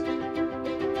silence.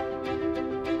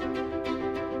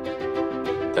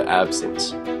 The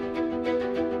absence.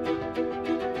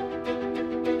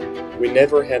 We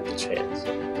never had the chance.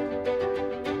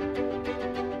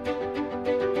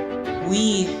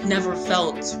 We never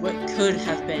felt what could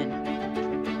have been.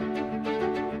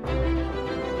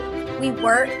 We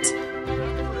worked.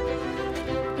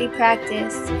 We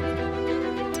practiced.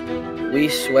 We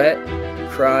sweat,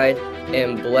 cried,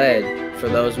 and bled for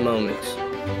those moments.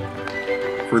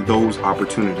 For those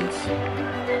opportunities.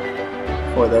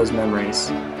 For those memories.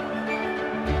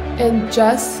 And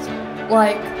just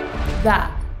like that,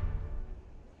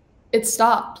 it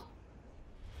stopped.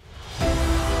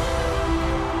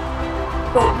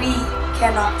 But we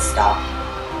cannot stop.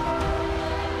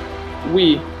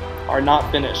 We are not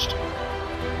finished.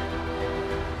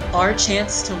 Our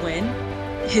chance to win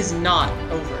is not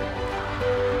over.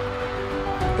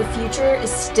 The future is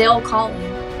still calling.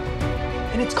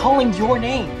 And it's calling your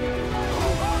name.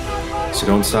 So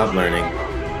don't stop learning.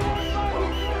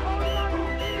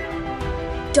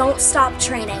 Don't stop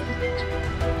training.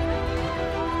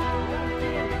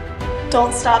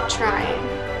 Don't stop trying.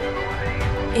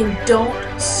 And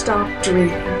don't stop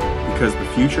dreaming. Because the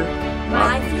future,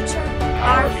 my future,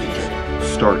 our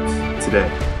future, starts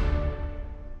today.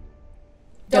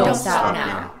 Don't stop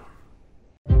now.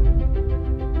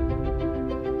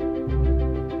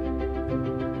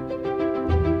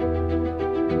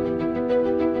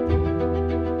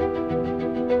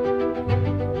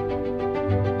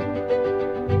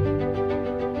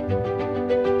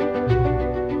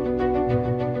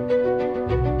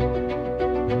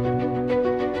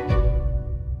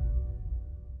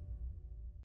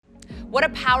 What a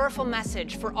powerful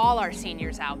message for all our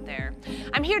seniors out there.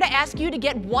 I'm here to ask you to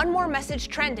get one more message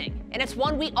trending, and it's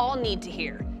one we all need to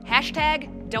hear.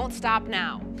 Hashtag Don't Stop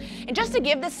Now. And just to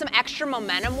give this some extra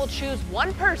momentum, we'll choose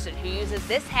one person who uses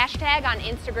this hashtag on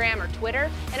Instagram or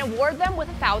Twitter and award them with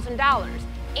 $1,000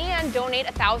 and donate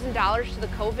 $1,000 to the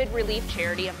COVID relief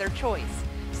charity of their choice.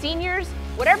 Seniors,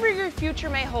 whatever your future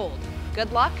may hold,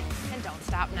 good luck and don't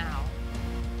stop now.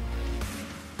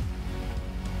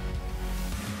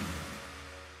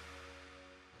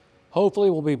 Hopefully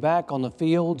we'll be back on the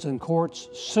fields and courts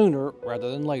sooner rather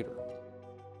than later.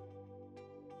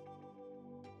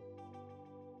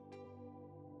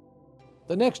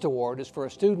 The next award is for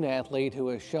a student athlete who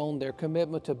has shown their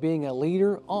commitment to being a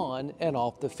leader on and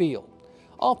off the field.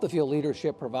 Off the field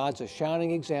leadership provides a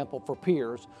shining example for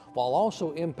peers while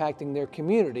also impacting their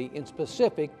community in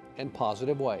specific and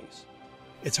positive ways.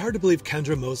 It's hard to believe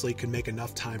Kendra Mosley could make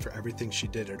enough time for everything she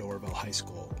did at Orville High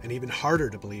School, and even harder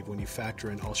to believe when you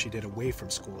factor in all she did away from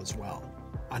school as well.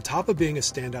 On top of being a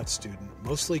standout student,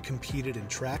 Mosley competed in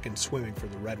track and swimming for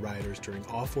the Red Riders during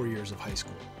all 4 years of high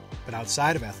school. But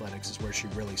outside of athletics is where she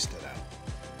really stood out.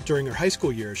 During her high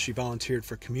school years, she volunteered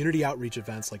for community outreach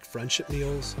events like Friendship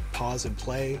Meals, Pause and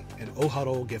Play, and Oh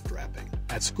Huddle gift wrapping.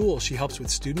 At school, she helps with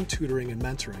student tutoring and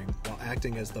mentoring while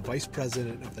acting as the vice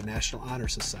president of the National Honor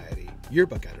Society,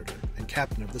 yearbook editor, and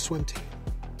captain of the swim team.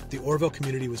 The Orville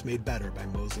community was made better by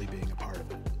Mosley being a part of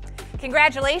it.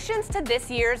 Congratulations to this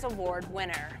year's award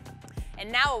winner.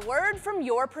 And now a word from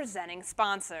your presenting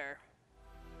sponsor.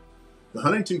 The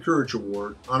Huntington Courage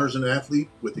Award honors an athlete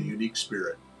with a unique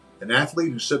spirit. An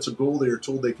athlete who sets a goal they are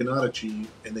told they cannot achieve,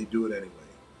 and they do it anyway.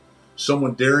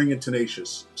 Someone daring and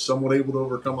tenacious, someone able to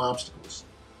overcome obstacles,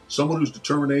 someone whose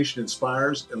determination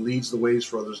inspires and leads the ways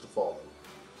for others to follow.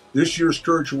 This year's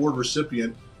Courage Award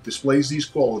recipient displays these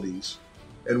qualities,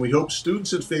 and we hope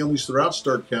students and families throughout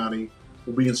Stark County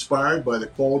will be inspired by the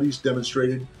qualities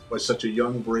demonstrated by such a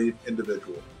young, brave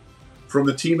individual. From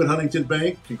the team at Huntington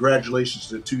Bank, congratulations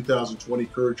to the 2020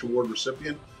 Courage Award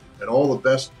recipient, and all the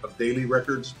best of Daily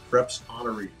Records Preps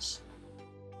honorees.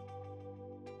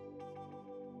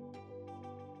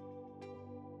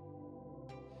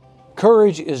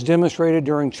 Courage is demonstrated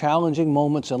during challenging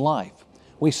moments in life.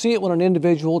 We see it when an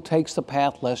individual takes the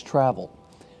path less traveled,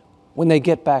 when they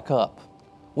get back up,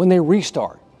 when they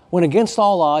restart, when against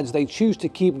all odds they choose to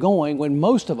keep going when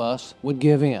most of us would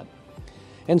give in.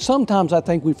 And sometimes I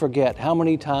think we forget how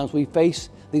many times we face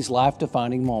these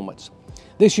life-defining moments.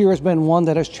 This year has been one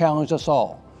that has challenged us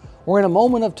all. We're in a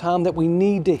moment of time that we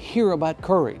need to hear about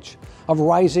courage, of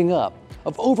rising up,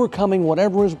 of overcoming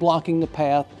whatever is blocking the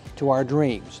path to our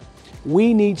dreams.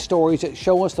 We need stories that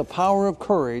show us the power of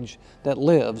courage that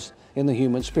lives in the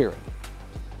human spirit.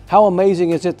 How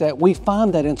amazing is it that we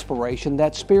find that inspiration,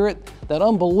 that spirit, that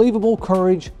unbelievable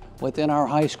courage within our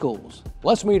high schools.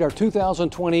 Let's meet our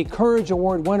 2020 Courage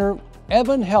Award winner,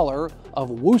 Evan Heller of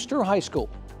Wooster High School.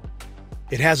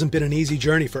 It hasn't been an easy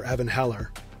journey for Evan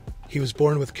Heller. He was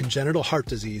born with congenital heart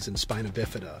disease and spina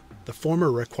bifida, the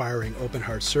former requiring open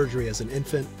heart surgery as an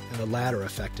infant and the latter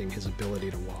affecting his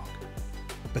ability to walk.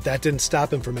 But that didn't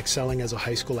stop him from excelling as a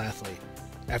high school athlete.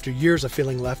 After years of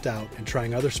feeling left out and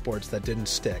trying other sports that didn't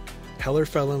stick, Heller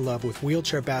fell in love with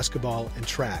wheelchair basketball and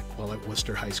track while at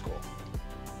Wooster High School.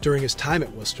 During his time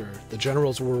at Wooster, the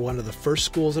Generals were one of the first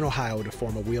schools in Ohio to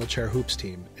form a wheelchair hoops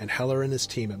team, and Heller and his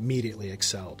team immediately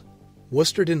excelled.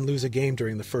 Wooster didn't lose a game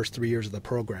during the first 3 years of the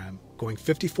program, going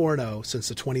 54-0 since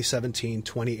the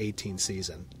 2017-2018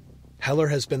 season. Heller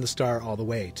has been the star all the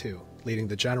way, too, leading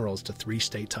the Generals to 3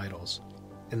 state titles.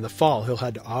 In the fall, he'll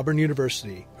head to Auburn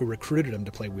University, who recruited him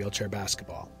to play wheelchair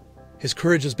basketball. His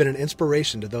courage has been an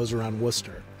inspiration to those around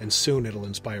Wooster, and soon it'll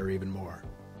inspire even more.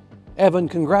 Evan,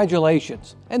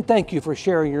 congratulations, and thank you for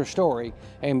sharing your story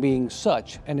and being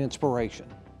such an inspiration.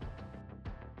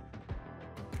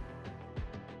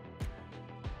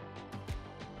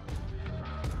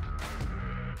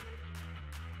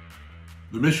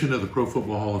 The mission of the Pro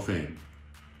Football Hall of Fame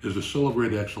is to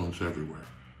celebrate excellence everywhere.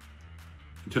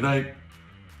 And tonight,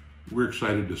 we're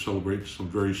excited to celebrate some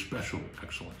very special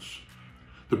excellence.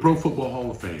 The Pro Football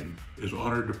Hall of Fame is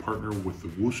honored to partner with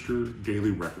the Wooster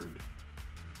Daily Record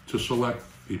to select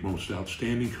the most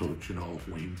outstanding coach in all of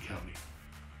Wayne County.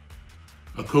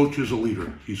 A coach is a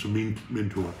leader. He's a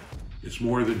mentor. It's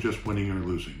more than just winning or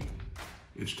losing.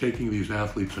 It's taking these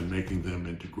athletes and making them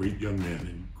into great young men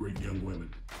and great young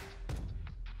women.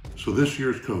 So this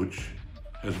year's coach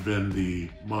has been the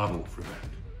model for that,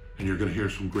 and you're going to hear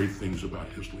some great things about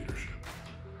his leadership.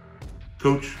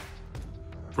 Coach,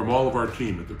 from all of our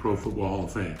team at the Pro Football Hall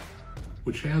of Fame,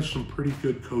 which has some pretty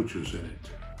good coaches in it,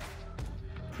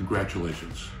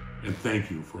 congratulations, and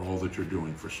thank you for all that you're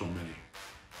doing for so many.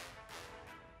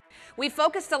 We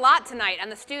focused a lot tonight on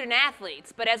the student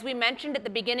athletes, but as we mentioned at the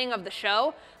beginning of the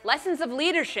show, lessons of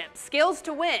leadership, skills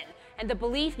to win, and the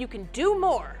belief you can do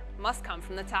more must come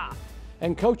from the top.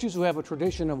 And coaches who have a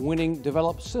tradition of winning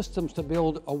develop systems to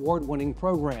build award-winning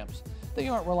programs. They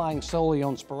aren't relying solely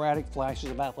on sporadic flashes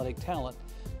of athletic talent.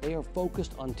 They are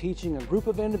focused on teaching a group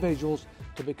of individuals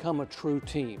to become a true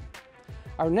team.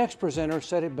 Our next presenter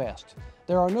said it best.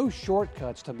 There are no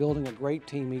shortcuts to building a great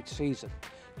team each season.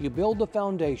 You build the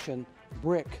foundation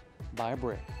brick by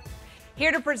brick.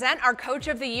 Here to present our Coach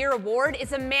of the Year award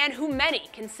is a man who many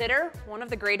consider one of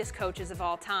the greatest coaches of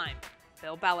all time,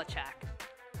 Bill Belichick.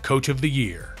 Coach of the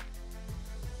Year.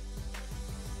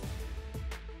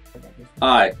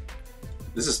 Hi,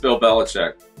 this is Bill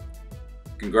Belichick.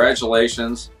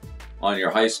 Congratulations on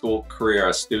your high school career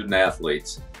as student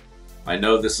athletes. I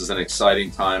know this is an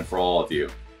exciting time for all of you.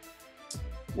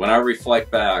 When I reflect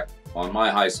back on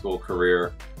my high school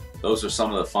career, those are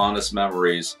some of the fondest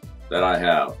memories that I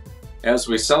have. As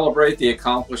we celebrate the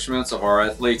accomplishments of our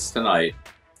athletes tonight,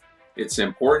 it's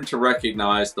important to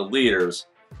recognize the leaders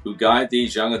who guide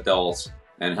these young adults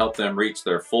and help them reach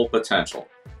their full potential.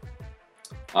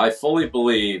 I fully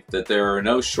believe that there are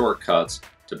no shortcuts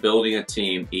to building a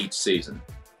team each season.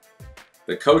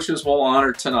 The coaches we'll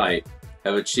honor tonight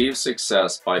have achieved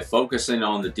success by focusing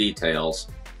on the details,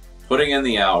 putting in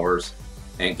the hours,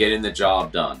 and getting the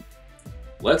job done.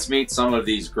 Let's meet some of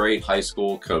these great high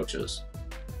school coaches.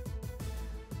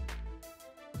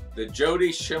 The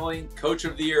Jody Schilling Coach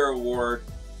of the Year Award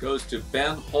goes to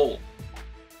Ben Holt,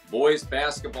 boys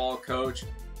basketball coach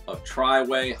of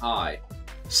Tri-Way High.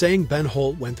 Saying Ben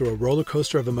Holt went through a roller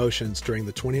coaster of emotions during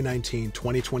the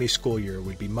 2019-2020 school year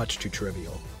would be much too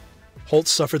trivial. Holt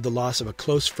suffered the loss of a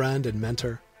close friend and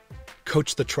mentor,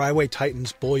 coached the Tri-Way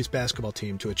Titans boys basketball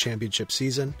team to a championship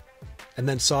season, and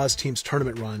then saw his team's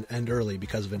tournament run end early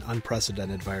because of an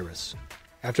unprecedented virus.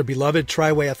 After beloved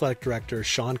Tri-Way athletic director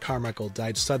Sean Carmichael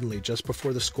died suddenly just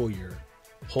before the school year,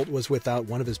 Holt was without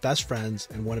one of his best friends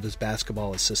and one of his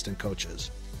basketball assistant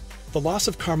coaches. The loss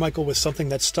of Carmichael was something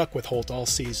that stuck with Holt all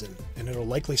season, and it'll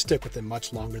likely stick with him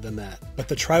much longer than that. But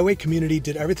the Tri-Way community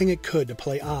did everything it could to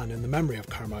play on in the memory of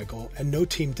Carmichael, and no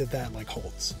team did that like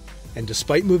Holt's. And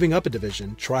despite moving up a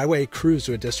division, Tri-Way cruised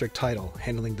to a district title,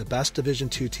 handling the best Division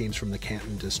II teams from the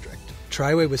Canton district.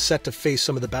 Tri-Way was set to face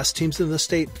some of the best teams in the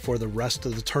state before the rest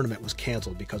of the tournament was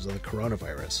canceled because of the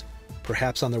coronavirus,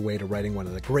 perhaps on their way to writing one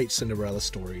of the great Cinderella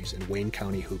stories in Wayne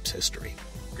County hoops history.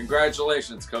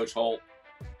 Congratulations, Coach Holt.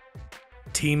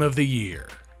 Team of the Year.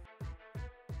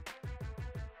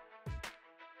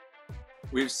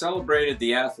 We've celebrated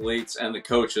the athletes and the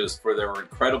coaches for their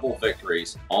incredible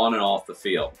victories on and off the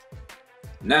field.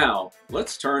 Now,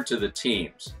 let's turn to the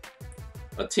teams.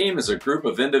 A team is a group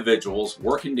of individuals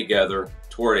working together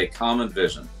toward a common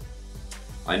vision.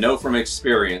 I know from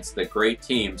experience that great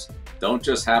teams don't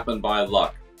just happen by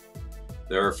luck.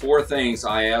 There are 4 things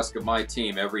I ask of my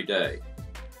team every day.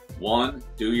 1,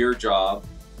 do your job.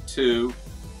 2,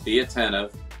 be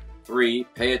attentive. 3,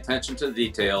 pay attention to the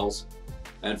details.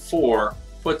 And 4,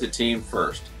 put the team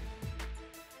first.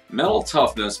 Mental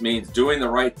toughness means doing the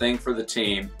right thing for the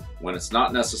team when it's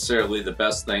not necessarily the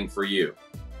best thing for you.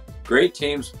 Great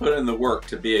teams put in the work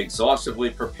to be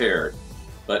exhaustively prepared,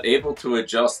 but able to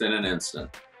adjust in an instant.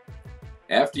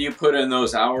 After you put in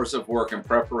those hours of work and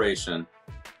preparation,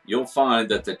 you'll find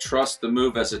that the trust to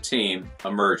move as a team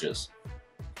emerges.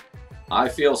 I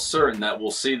feel certain that we'll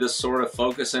see this sort of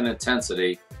focus and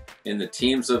intensity in the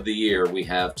teams of the year we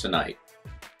have tonight.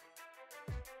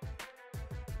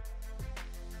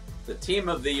 The Team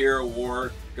of the Year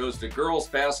award goes to girls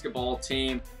basketball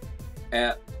team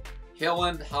at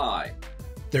Highland High.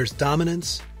 There's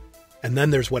dominance, and then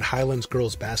there's what Highland's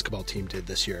girls basketball team did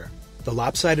this year. The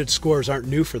lopsided scores aren't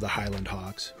new for the Highland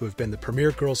Hawks, who have been the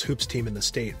premier girls hoops team in the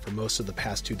state for most of the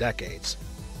past 2 decades.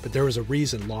 But there was a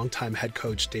reason longtime head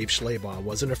coach Dave Schleybaugh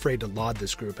wasn't afraid to laud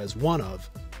this group as one of,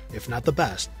 if not the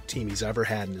best, team he's ever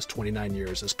had in his 29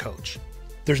 years as coach.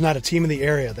 There's not a team in the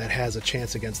area that has a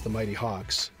chance against the mighty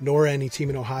Hawks, nor any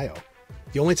team in Ohio.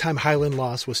 The only time Highland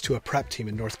lost was to a prep team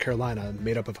in North Carolina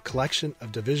made up of a collection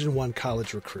of Division I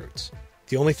college recruits.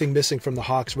 The only thing missing from the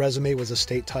Hawks' resume was a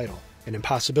state title, an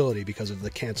impossibility because of the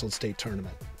canceled state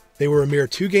tournament. They were a mere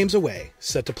 2 games away,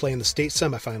 set to play in the state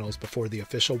semifinals before the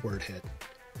official word hit.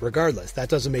 Regardless, that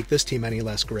doesn't make this team any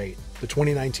less great. The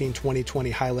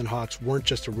 2019-2020 Highland Hawks weren't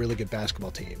just a really good basketball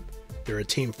team. They're a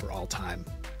team for all time.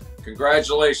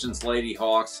 Congratulations, Lady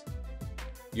Hawks.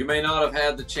 You may not have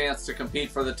had the chance to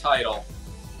compete for the title,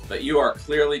 but you are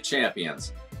clearly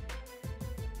champions.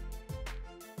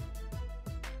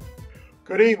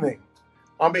 Good evening.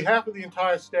 On behalf of the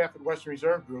entire staff at Western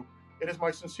Reserve Group, it is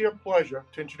my sincere pleasure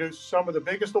to introduce some of the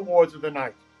biggest awards of the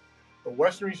night. The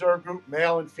Western Reserve Group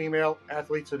Male and Female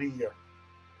Athletes of the Year.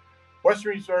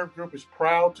 Western Reserve Group is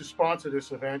proud to sponsor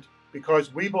this event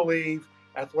because we believe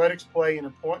athletics play an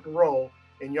important role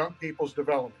in young people's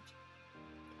development.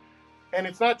 And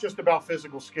it's not just about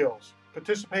physical skills.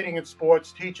 Participating in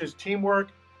sports teaches teamwork,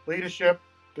 leadership,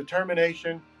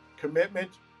 determination,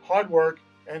 commitment, hard work,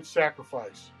 and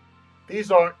sacrifice.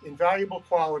 These are invaluable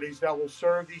qualities that will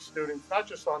serve these students not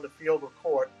just on the field or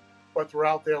court, but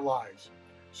throughout their lives.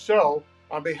 So,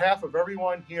 on behalf of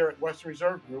everyone here at Western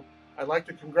Reserve Group, I'd like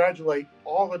to congratulate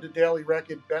all of the Daily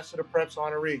Record Best of the Preps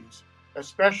honorees,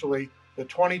 especially the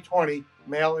 2020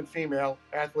 Male and Female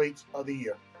Athletes of the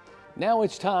Year. Now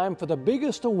it's time for the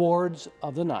biggest awards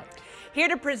of the night. Here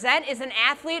to present is an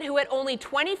athlete who at only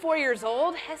 24 years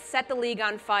old has set the league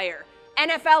on fire.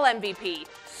 NFL MVP,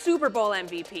 Super Bowl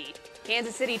MVP,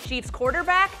 Kansas City Chiefs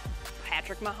quarterback,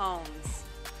 Patrick Mahomes.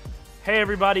 Hey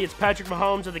everybody, it's Patrick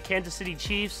Mahomes of the Kansas City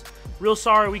Chiefs. Real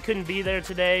sorry we couldn't be there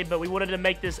today, but we wanted to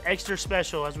make this extra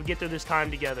special as we get through this time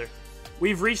together.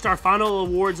 We've reached our final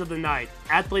awards of the night,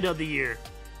 Athlete of the Year.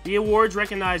 The awards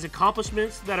recognize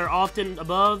accomplishments that are often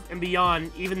above and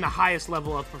beyond even the highest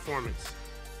level of performance.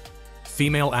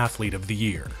 Female Athlete of the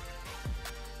Year.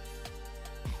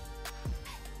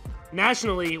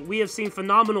 Nationally, we have seen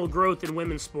phenomenal growth in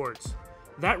women's sports.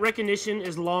 That recognition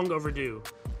is long overdue.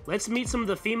 Let's meet some of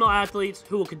the female athletes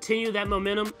who will continue that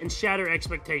momentum and shatter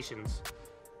expectations.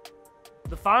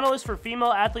 The finalists for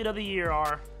Female Athlete of the Year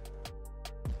are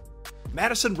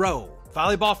Madison Rowe,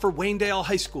 volleyball for Waynedale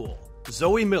High School.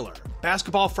 Zoe Miller,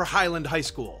 basketball for Highland High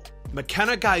School.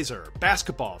 McKenna Geyser,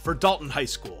 basketball for Dalton High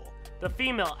School. The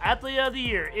Female Athlete of the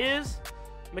Year is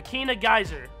McKenna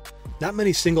Geyser. Not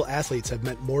many single athletes have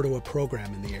meant more to a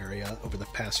program in the area over the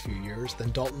past few years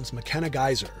than Dalton's McKenna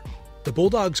Geyser. The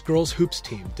Bulldogs girls hoops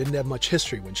team didn't have much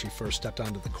history when she first stepped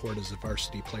onto the court as a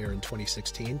varsity player in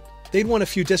 2016. They'd won a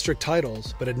few district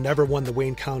titles, but had never won the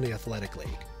Wayne County Athletic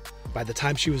League. By the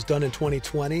time she was done in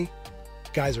 2020,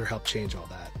 Geyser helped change all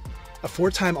that. A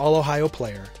 4-time All-Ohio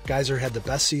player, Geyser had the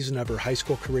best season of her high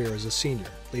school career as a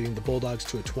senior, leading the Bulldogs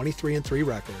to a 23-3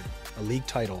 record, a league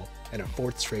title, and a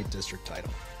 4th straight district title.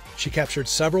 She captured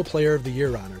several Player of the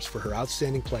Year honors for her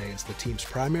outstanding play as the team's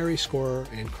primary scorer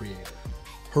and creator.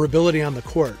 Her ability on the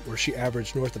court, where she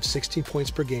averaged north of 16 points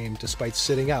per game despite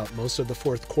sitting out most of the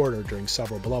fourth quarter during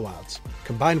several blowouts,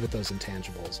 combined with those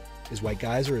intangibles, is why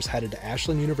Geyser is headed to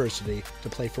Ashland University to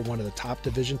play for one of the top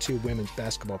Division II women's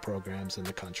basketball programs in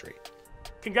the country.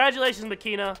 Congratulations,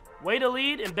 McKenna. Way to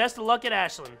lead and best of luck at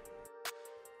Ashland.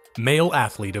 Male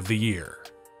Athlete of the Year.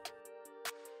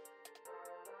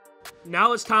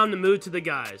 Now it's time to move to the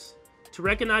guys. To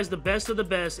recognize the best of the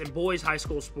best in boys high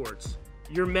school sports.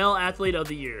 Your Male Athlete of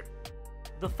the Year.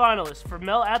 The finalists for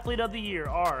Male Athlete of the Year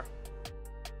are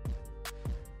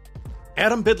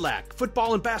Adam Bidlack,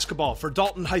 football and basketball for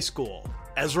Dalton High School.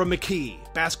 Ezra McKee,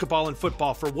 basketball and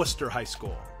football for Worcester High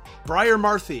School. Briar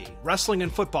Marthy, wrestling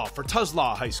and football for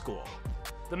Tuslaw High School.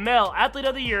 The Male Athlete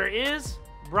of the Year is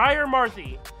Briar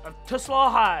Marthy of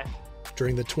Tuslaw High.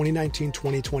 During the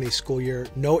 2019-2020 school year,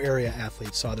 no area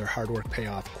athletes saw their hard work pay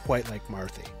off quite like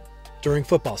Marthy. During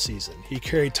football season, he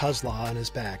carried Tuslaw on his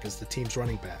back as the team's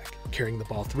running back, carrying the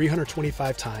ball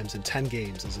 325 times in 10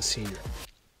 games as a senior.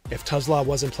 If Tuslaw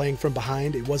wasn't playing from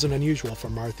behind, it wasn't unusual for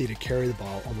Marthy to carry the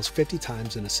ball almost 50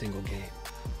 times in a single game.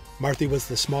 Marthy was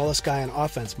the smallest guy on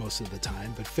offense most of the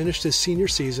time, but finished his senior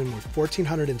season with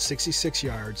 1,466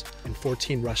 yards and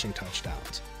 14 rushing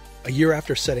touchdowns. A year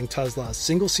after setting Tuslaw's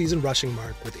single-season rushing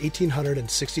mark with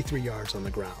 1,863 yards on the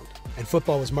ground. And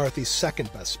football was Marthy's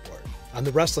second best sport. On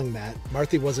the wrestling mat,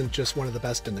 Marthy wasn't just one of the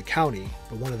best in the county,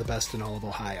 but one of the best in all of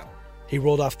Ohio. He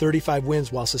rolled off 35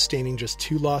 wins while sustaining just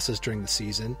 2 losses during the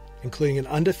season, including an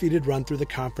undefeated run through the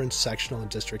conference, sectional, and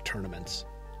district tournaments.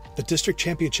 The district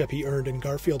championship he earned in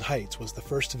Garfield Heights was the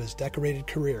first of his decorated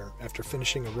career after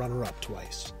finishing a runner-up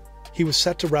twice. He was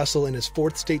set to wrestle in his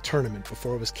 4th state tournament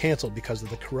before it was canceled because of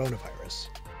the coronavirus.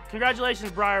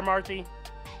 Congratulations, Briar Marthy.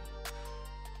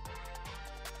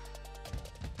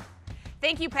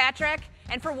 Thank you, Patrick.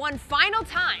 And for one final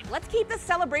time, let's keep this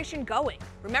celebration going.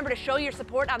 Remember to show your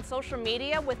support on social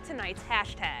media with tonight's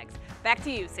hashtags. Back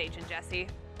to you, Sage and Jesse.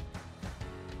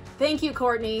 Thank you,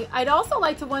 Courtney. I'd also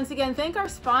like to once again thank our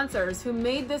sponsors who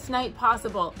made this night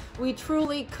possible. We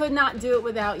truly could not do it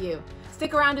without you.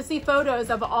 Stick around to see photos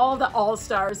of all the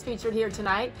all-stars featured here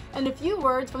tonight and a few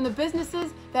words from the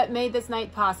businesses that made this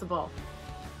night possible.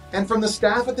 And from the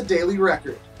staff at the Daily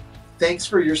Record, thanks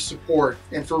for your support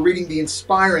and for reading the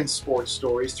inspiring sports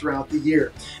stories throughout the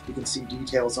year. You can see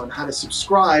details on how to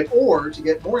subscribe or to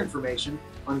get more information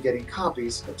on getting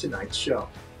copies of tonight's show.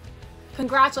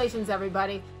 Congratulations,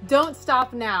 everybody. Don't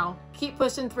stop now. Keep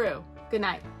pushing through. Good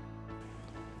night.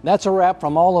 That's a wrap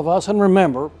from all of us, and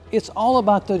remember, it's all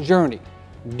about the journey.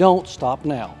 Don't stop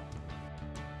now.